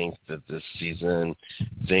 I think that this season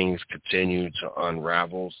things continue to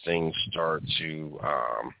unravel. Things start to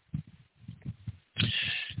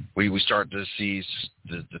we start to see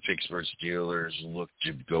the Pittsburgh Steelers look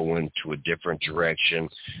to go into a different direction,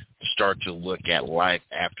 start to look at life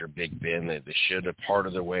after Big Ben. They should have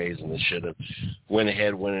parted their ways, and they should have went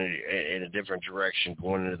in a different direction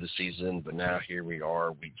going into the season. But now here we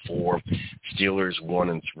are, week 4, Steelers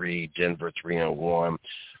 1-3, Denver 3-1.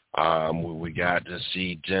 We got to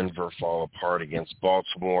see Denver fall apart against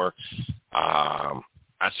Baltimore. I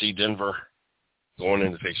see Denver going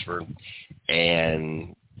into Pittsburgh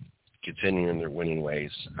and continuing their winning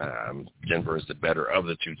ways. Denver is the better of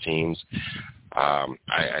the two teams.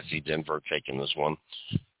 I see Denver taking this one.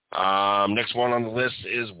 Next one on the list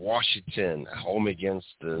is Washington, home against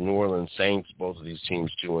the New Orleans Saints. Both of these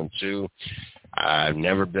teams 2-2. I've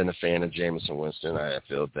never been a fan of Jameson Winston. I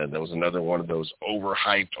feel that was another one of those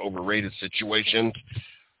overhyped, overrated situations.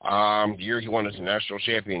 The year he won his national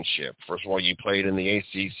championship, first of all, you played in the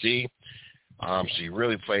ACC. So you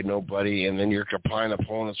really played nobody, and then your combined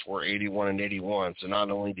opponents were 81-81. So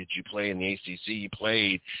not only did you play in the ACC, you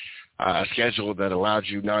played a schedule that allowed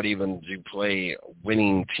you not even to play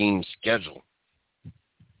winning team schedule.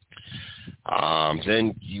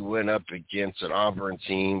 Then you went up against an Auburn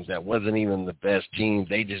team that wasn't even the best team.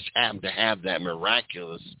 They just happened to have that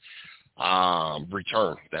miraculous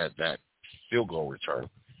return, that field goal return.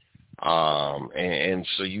 And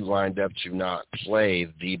so you lined up to not play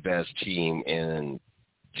the best team in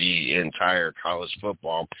the entire college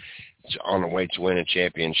football on the way to win a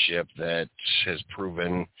championship that has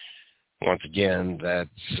proven once again that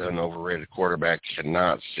an overrated quarterback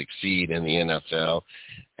cannot succeed in the NFL,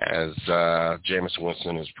 as Jameis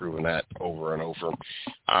Winston has proven that over and over.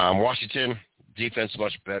 Washington, defense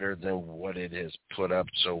much better than what it has put up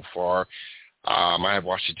so far. I have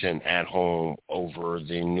Washington at home over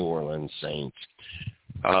the New Orleans Saints.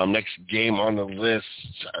 Next game on the list,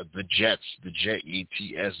 the Jets,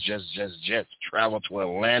 Jets travel to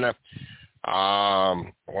Atlanta.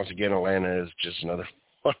 Once again, Atlanta is just another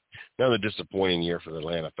disappointing year for the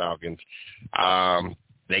Atlanta Falcons.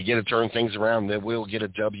 They get to turn things around. They will get a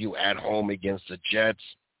W at home against the Jets.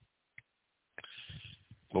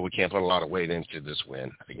 But we can't put a lot of weight into this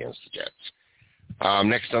win against the Jets.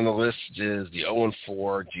 Next on the list is the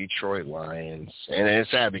 0-4 Detroit Lions. And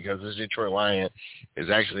it's sad because this Detroit Lion is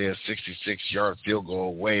actually a 66-yard field goal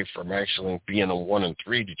away from actually being a 1-3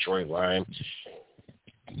 Detroit Lion.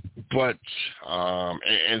 But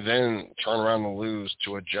and then turn around and lose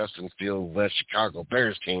to a Justin Fields-led Chicago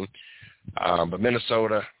Bears team. But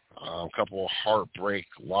Minnesota, a couple of heartbreak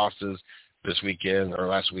losses this weekend or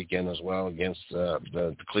last weekend as well against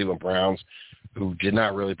the Cleveland Browns, who did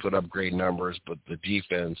not really put up great numbers, but the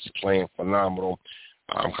defense playing phenomenal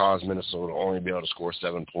caused Minnesota only be able to score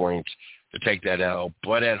 7 points to take that L.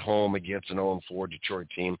 But at home against an 0-4 Detroit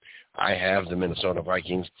team, I have the Minnesota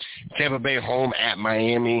Vikings. Tampa Bay home at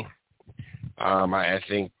Miami. I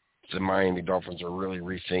think the Miami Dolphins are really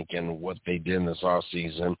rethinking what they did in this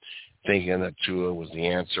offseason, thinking that Tua was the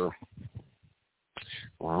answer.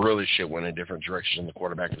 Really should went a different direction in the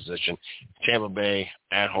quarterback position. Tampa Bay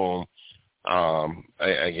at home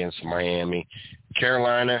against Miami.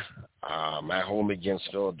 Carolina at home against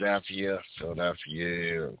Philadelphia.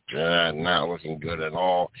 Philadelphia not looking good at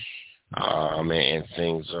all. And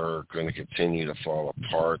things are going to continue to fall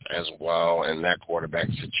apart as well in that quarterback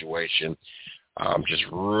situation. Just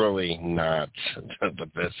really not the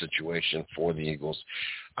best situation for the Eagles.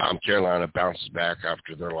 Carolina bounces back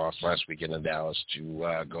after their loss last weekend in Dallas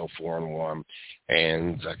to go 4-1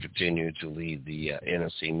 and continue to lead the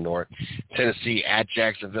NFC North. Tennessee at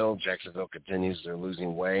Jacksonville. Jacksonville continues their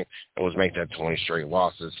losing way and was making that 20 straight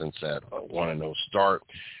losses since that 1-0 start.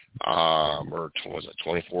 Or was it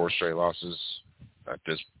 24 straight losses at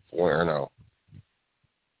this point, or no?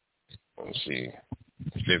 Let's see.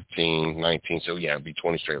 15, 19, so yeah, it'd be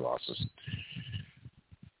 20 straight losses.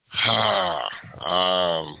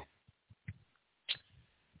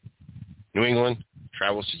 New England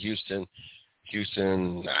travels to Houston.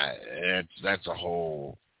 Houston, that's a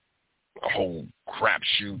whole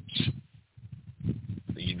crapshoot.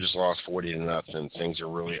 You just lost 40-0. Things are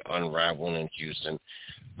really unraveling in Houston.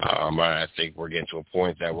 I think we're getting to a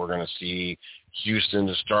point that we're going to see Houston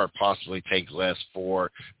to start possibly take less for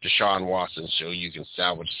Deshaun Watson so you can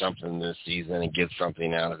salvage something this season and get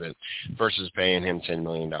something out of it versus paying him $10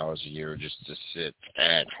 million a year just to sit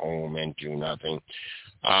at home and do nothing.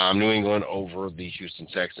 New England over the Houston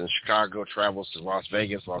Texans. Chicago travels to Las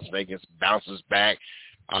Vegas. Las Vegas bounces back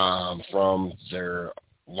from their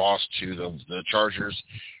loss to the Chargers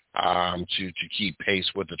to keep pace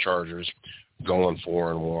with the Chargers, going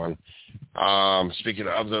 4-1. Speaking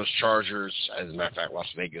of those Chargers, as a matter of fact, Las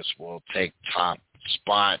Vegas will take top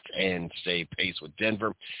spot and stay pace with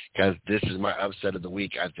Denver because this is my upset of the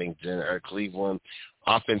week. I think Cleveland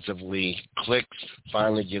offensively clicks,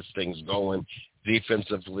 finally gets things going.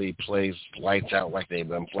 Defensively plays lights out like they've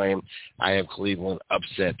been playing. I have Cleveland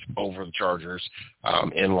upset over the Chargers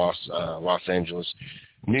in Los Angeles.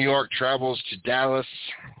 New York travels to Dallas.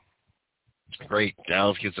 Great.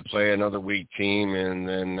 Dallas gets to play another weak team, and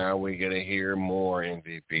then now we get to hear more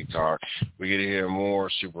MVP talk. We get to hear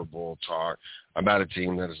more Super Bowl talk about a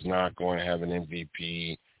team that is not going to have an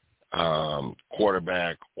MVP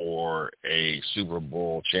quarterback or a Super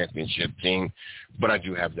Bowl championship team. But I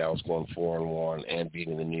do have Dallas going 4-1 and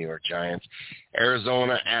beating the New York Giants.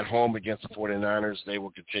 Arizona at home against the 49ers. They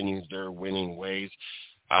will continue their winning ways.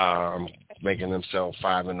 making themselves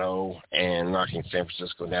 5-0 and knocking San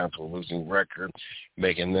Francisco down to a losing record,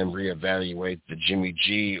 making them reevaluate the Jimmy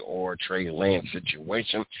G or Trey Lance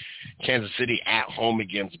situation. Kansas City at home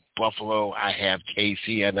against Buffalo. I have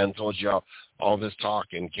KC. I done told y'all all this talk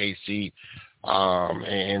in KC.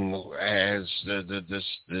 And as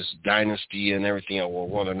this dynasty and everything,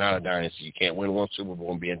 well, they're not a dynasty. You can't win one Super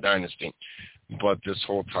Bowl and be a dynasty. But this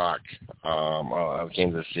whole talk of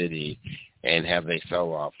Kansas City and have they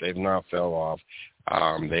fell off? They've not fell off.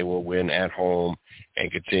 They will win at home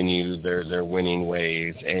and continue their winning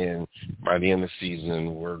ways. And by the end of the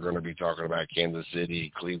season, we're going to be talking about Kansas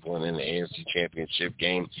City, Cleveland, in the AFC Championship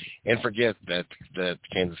game. And forget that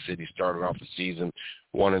Kansas City started off the season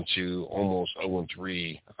 1-2, almost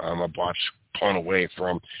 0-3, a botched punt away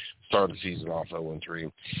from start the season off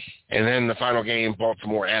 0-3. And then the final game,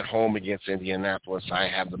 Baltimore at home against Indianapolis. I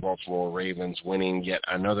have the Baltimore Ravens winning yet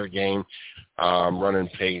another game, running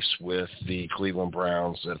pace with the Cleveland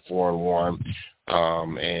Browns at 4-1,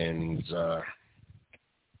 and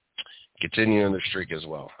continuing their streak as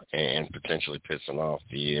well, and potentially pissing off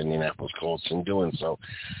the Indianapolis Colts in doing so.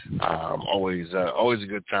 Always a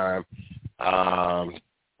good time.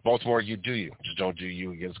 Baltimore, you do you. Just don't do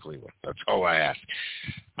you against Cleveland. That's all I ask.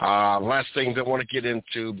 Last thing that I want to get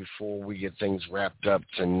into before we get things wrapped up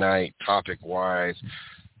tonight, topic-wise,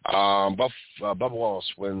 Bubba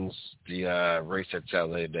Wallace wins the race at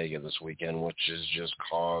Talladega this weekend, which has just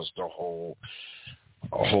caused a whole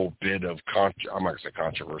bit of I'm not going to say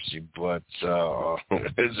controversy, but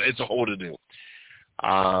it's a whole to-do.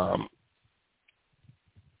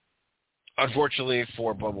 Unfortunately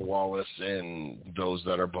for Bubba Wallace and those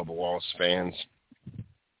that are Bubba Wallace fans,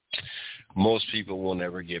 most people will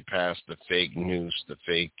never get past the fake news, the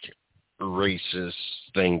fake racist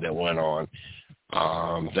thing that went on.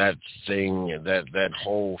 That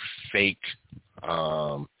whole fake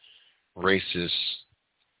racist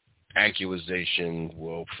accusation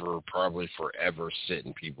will probably forever sit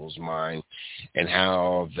in people's mind, and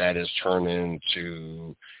how that has turned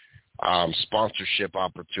into sponsorship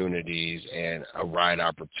opportunities and a ride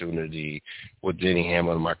opportunity with Denny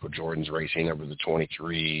Hamlin and Michael Jordan's racing over the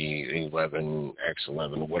 2311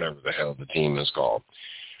 X11, whatever the hell the team is called.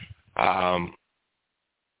 To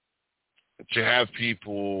have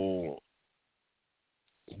people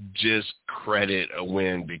discredit a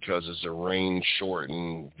win because it's a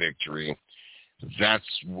rain-shortened victory, that's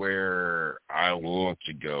where I want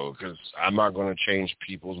to go, because I'm not going to change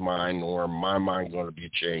people's mind, nor my mind going to be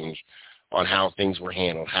changed on how things were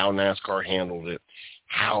handled, how NASCAR handled it,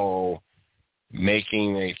 how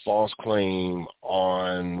making a false claim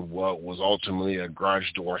on what was ultimately a garage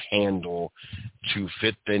door handle to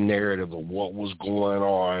fit the narrative of what was going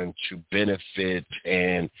on to benefit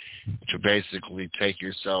and to basically take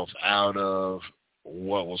yourself out of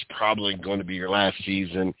what was probably going to be your last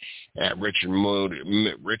season at Richard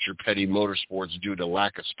Petty Motorsports due to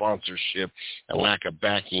lack of sponsorship and lack of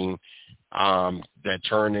backing, that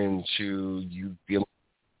turned into you being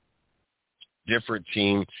a different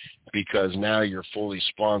team because now you're fully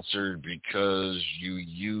sponsored because you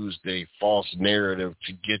used a false narrative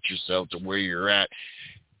to get yourself to where you're at.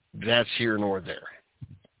 That's here nor there.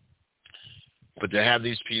 But to have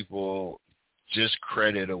these people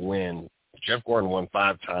discredit a win, Jeff Gordon won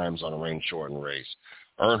 5 times on a rain-shortened race.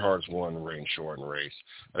 Earnhardt's won a rain-shortened race.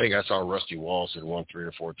 I think I saw Rusty Wallace had won 3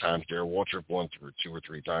 or 4 times. Darrell Waltrip won 2 or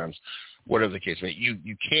 3 times. Whatever the case may be,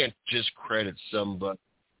 you can't discredit somebody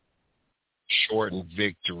shortened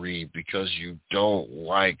victory because you don't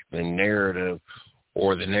like the narrative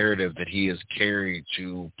or the narrative that he has carried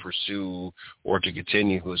to pursue or to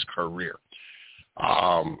continue his career.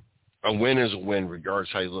 A win is a win, regardless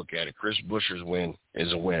how you look at it. Chris Buescher's win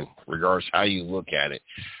is a win, regardless how you look at it.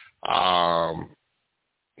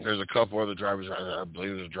 There's a couple other drivers. I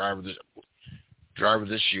believe there's a driver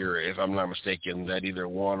this year, if I'm not mistaken, that either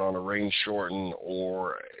won on a rain shortened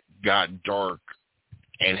or got dark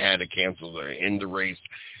and had to cancel the in the race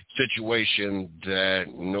situation that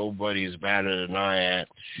nobody has batted an eye at.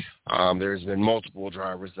 There's been multiple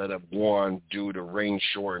drivers that have won due to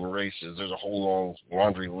rain-shortened races. There's a whole long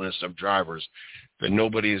laundry list of drivers, but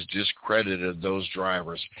nobody has discredited those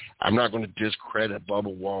drivers. I'm not going to discredit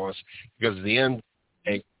Bubba Wallace because at the end of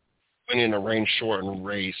the day, winning a rain-shortened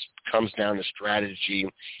race comes down to strategy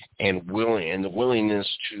and the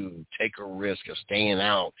willingness to take a risk of staying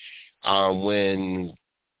out when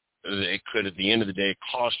it could, at the end of the day,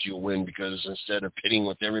 cost you a win, because instead of pitting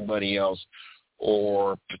with everybody else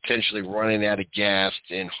or potentially running out of gas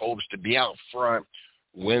in hopes to be out front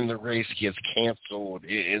when the race gets canceled,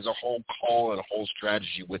 it is a whole call and a whole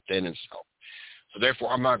strategy within itself. So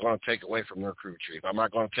therefore, I'm not going to take away from their crew chief. I'm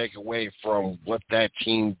not going to take away from what that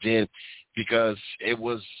team did because it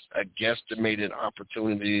was a guesstimated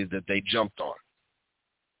opportunity that they jumped on.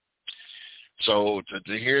 So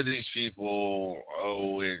to hear these people,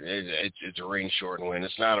 it's a rain shortened win.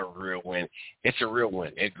 It's not a real win. It's a real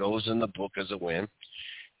win. It goes in the book as a win.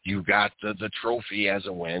 You got the trophy as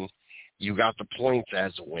a win. You got the points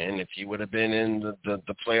as a win. If he would have been in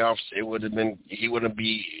the playoffs, he wouldn't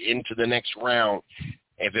be into the next round.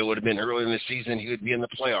 If it would have been early in the season, he would be in the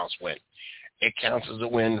playoffs win. It counts as a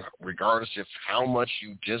win regardless of how much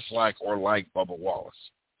you dislike or like Bubba Wallace.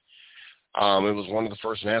 It was one of the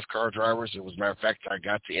first NASCAR drivers. It was, matter of fact, I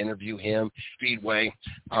got to interview him Speedway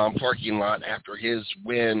parking lot after his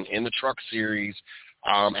win in the Truck Series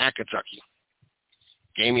at Kentucky.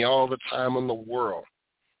 Gave me all the time in the world.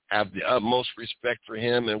 Have the utmost respect for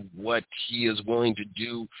him and what he is willing to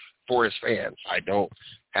do for his fans. I don't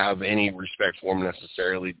have any respect for him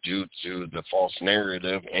necessarily due to the false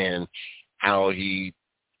narrative and how he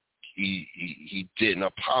didn't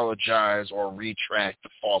apologize or retract the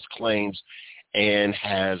false claims and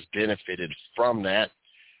has benefited from that.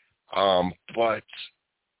 But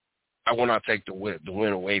I will not take the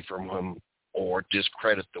win away from him or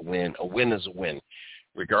discredit the win. A win is a win.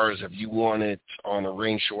 Regardless if you won it on a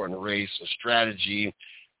rain shortened race, a strategy,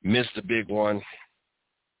 missed a big one.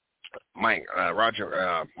 Mike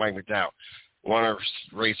McDowell won a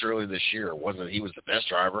race early this year. It wasn't he was the best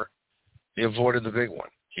driver. He avoided the big one.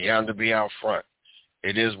 He had to be out front.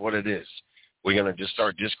 It is what it is. We're going to just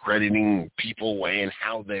start discrediting people and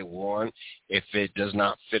how they won if it does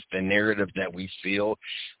not fit the narrative that we feel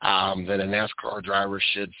that a NASCAR driver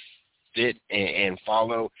should fit and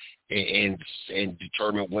follow and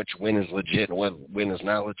determine which win is legit and what win is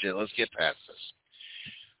not legit. Let's get past this.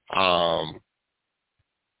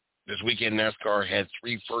 This weekend, NASCAR had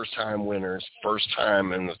 3 first-time winners, first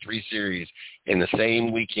time in the 3 series in the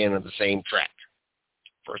same weekend of the same track.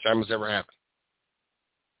 First time it's ever happened.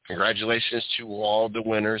 Congratulations to all the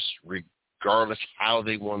winners, regardless how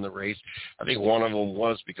they won the race. I think one of them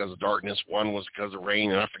was because of darkness, one was because of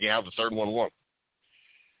rain, and I forget how the third one won.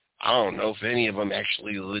 I don't know if any of them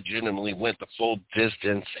actually legitimately went the full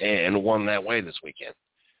distance and won that way this weekend.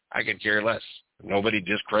 I could care less. Nobody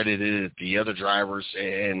discredited the other drivers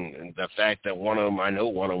and the fact that one of them, I know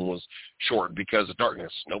one of them was short because of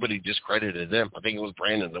darkness. Nobody discredited them. I think it was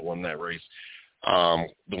Brandon that won that race,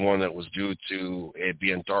 the one that was due to it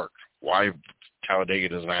being dark. Why Talladega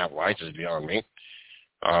doesn't have lights is beyond me.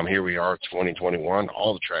 Here we are, 2021.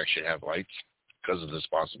 All the tracks should have lights because of this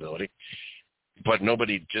possibility. But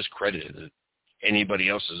nobody discredited anybody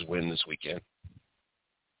else's win this weekend.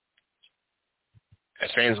 As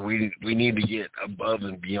fans, we need to get above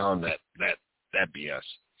and beyond that BS.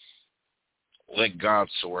 Let God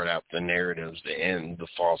sort out the narratives and the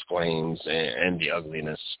false claims and the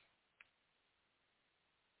ugliness.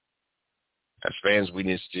 As fans, we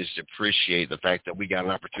need to just appreciate the fact that we got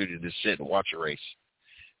an opportunity to sit and watch a race.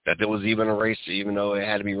 That there was even a race, even though it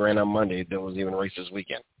had to be ran on Monday, there was even a race this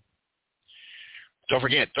weekend. Don't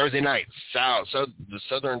forget, Thursday night, the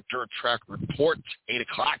Southern Dirt Track Report, 8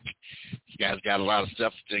 o'clock. You guys got a lot of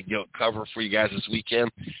stuff to cover for you guys this weekend.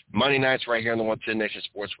 Monday nights right here on the 110 Nation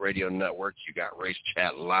Sports Radio Network. You got Race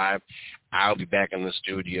Chat Live. I'll be back in the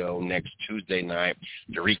studio next Tuesday night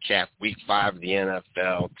to recap Week 5 of the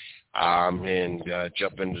NFL and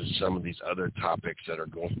jump into some of these other topics that are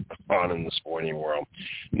going on in the sporting world.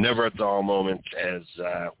 Never a dull moment as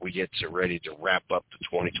we get ready to wrap up the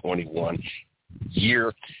 2021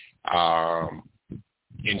 year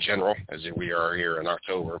in general, as we are here in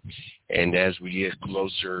October, and as we get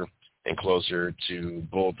closer and closer to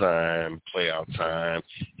bowl time, playoff time,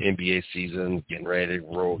 NBA season, getting ready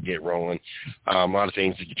to get rolling, a lot of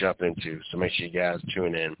things that you jump into. So make sure you guys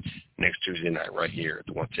tune in next Tuesday night right here at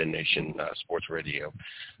the 110 Nation Sports Radio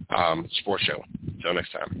Sports Show. Until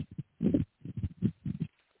next time.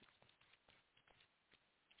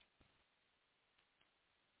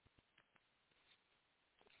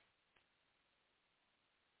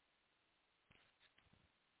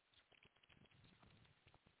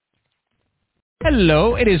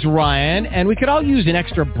 Hello, it is Ryan, and we could all use an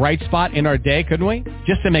extra bright spot in our day, couldn't we?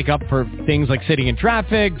 Just to make up for things like sitting in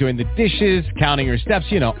traffic, doing the dishes, counting your steps,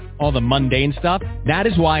 all the mundane stuff. That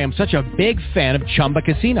is why I'm such a big fan of Chumba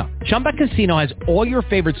Casino. Chumba Casino has all your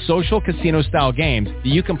favorite social casino-style games that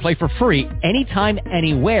you can play for free anytime,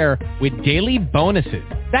 anywhere with daily bonuses.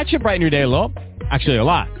 That should brighten your day a little. Actually, a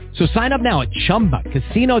lot. So sign up now at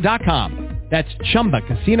ChumbaCasino.com. That's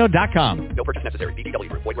ChumbaCasino.com. No purchase necessary. VGW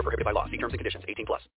Group. Void where prohibited by law. See terms and conditions. 18+.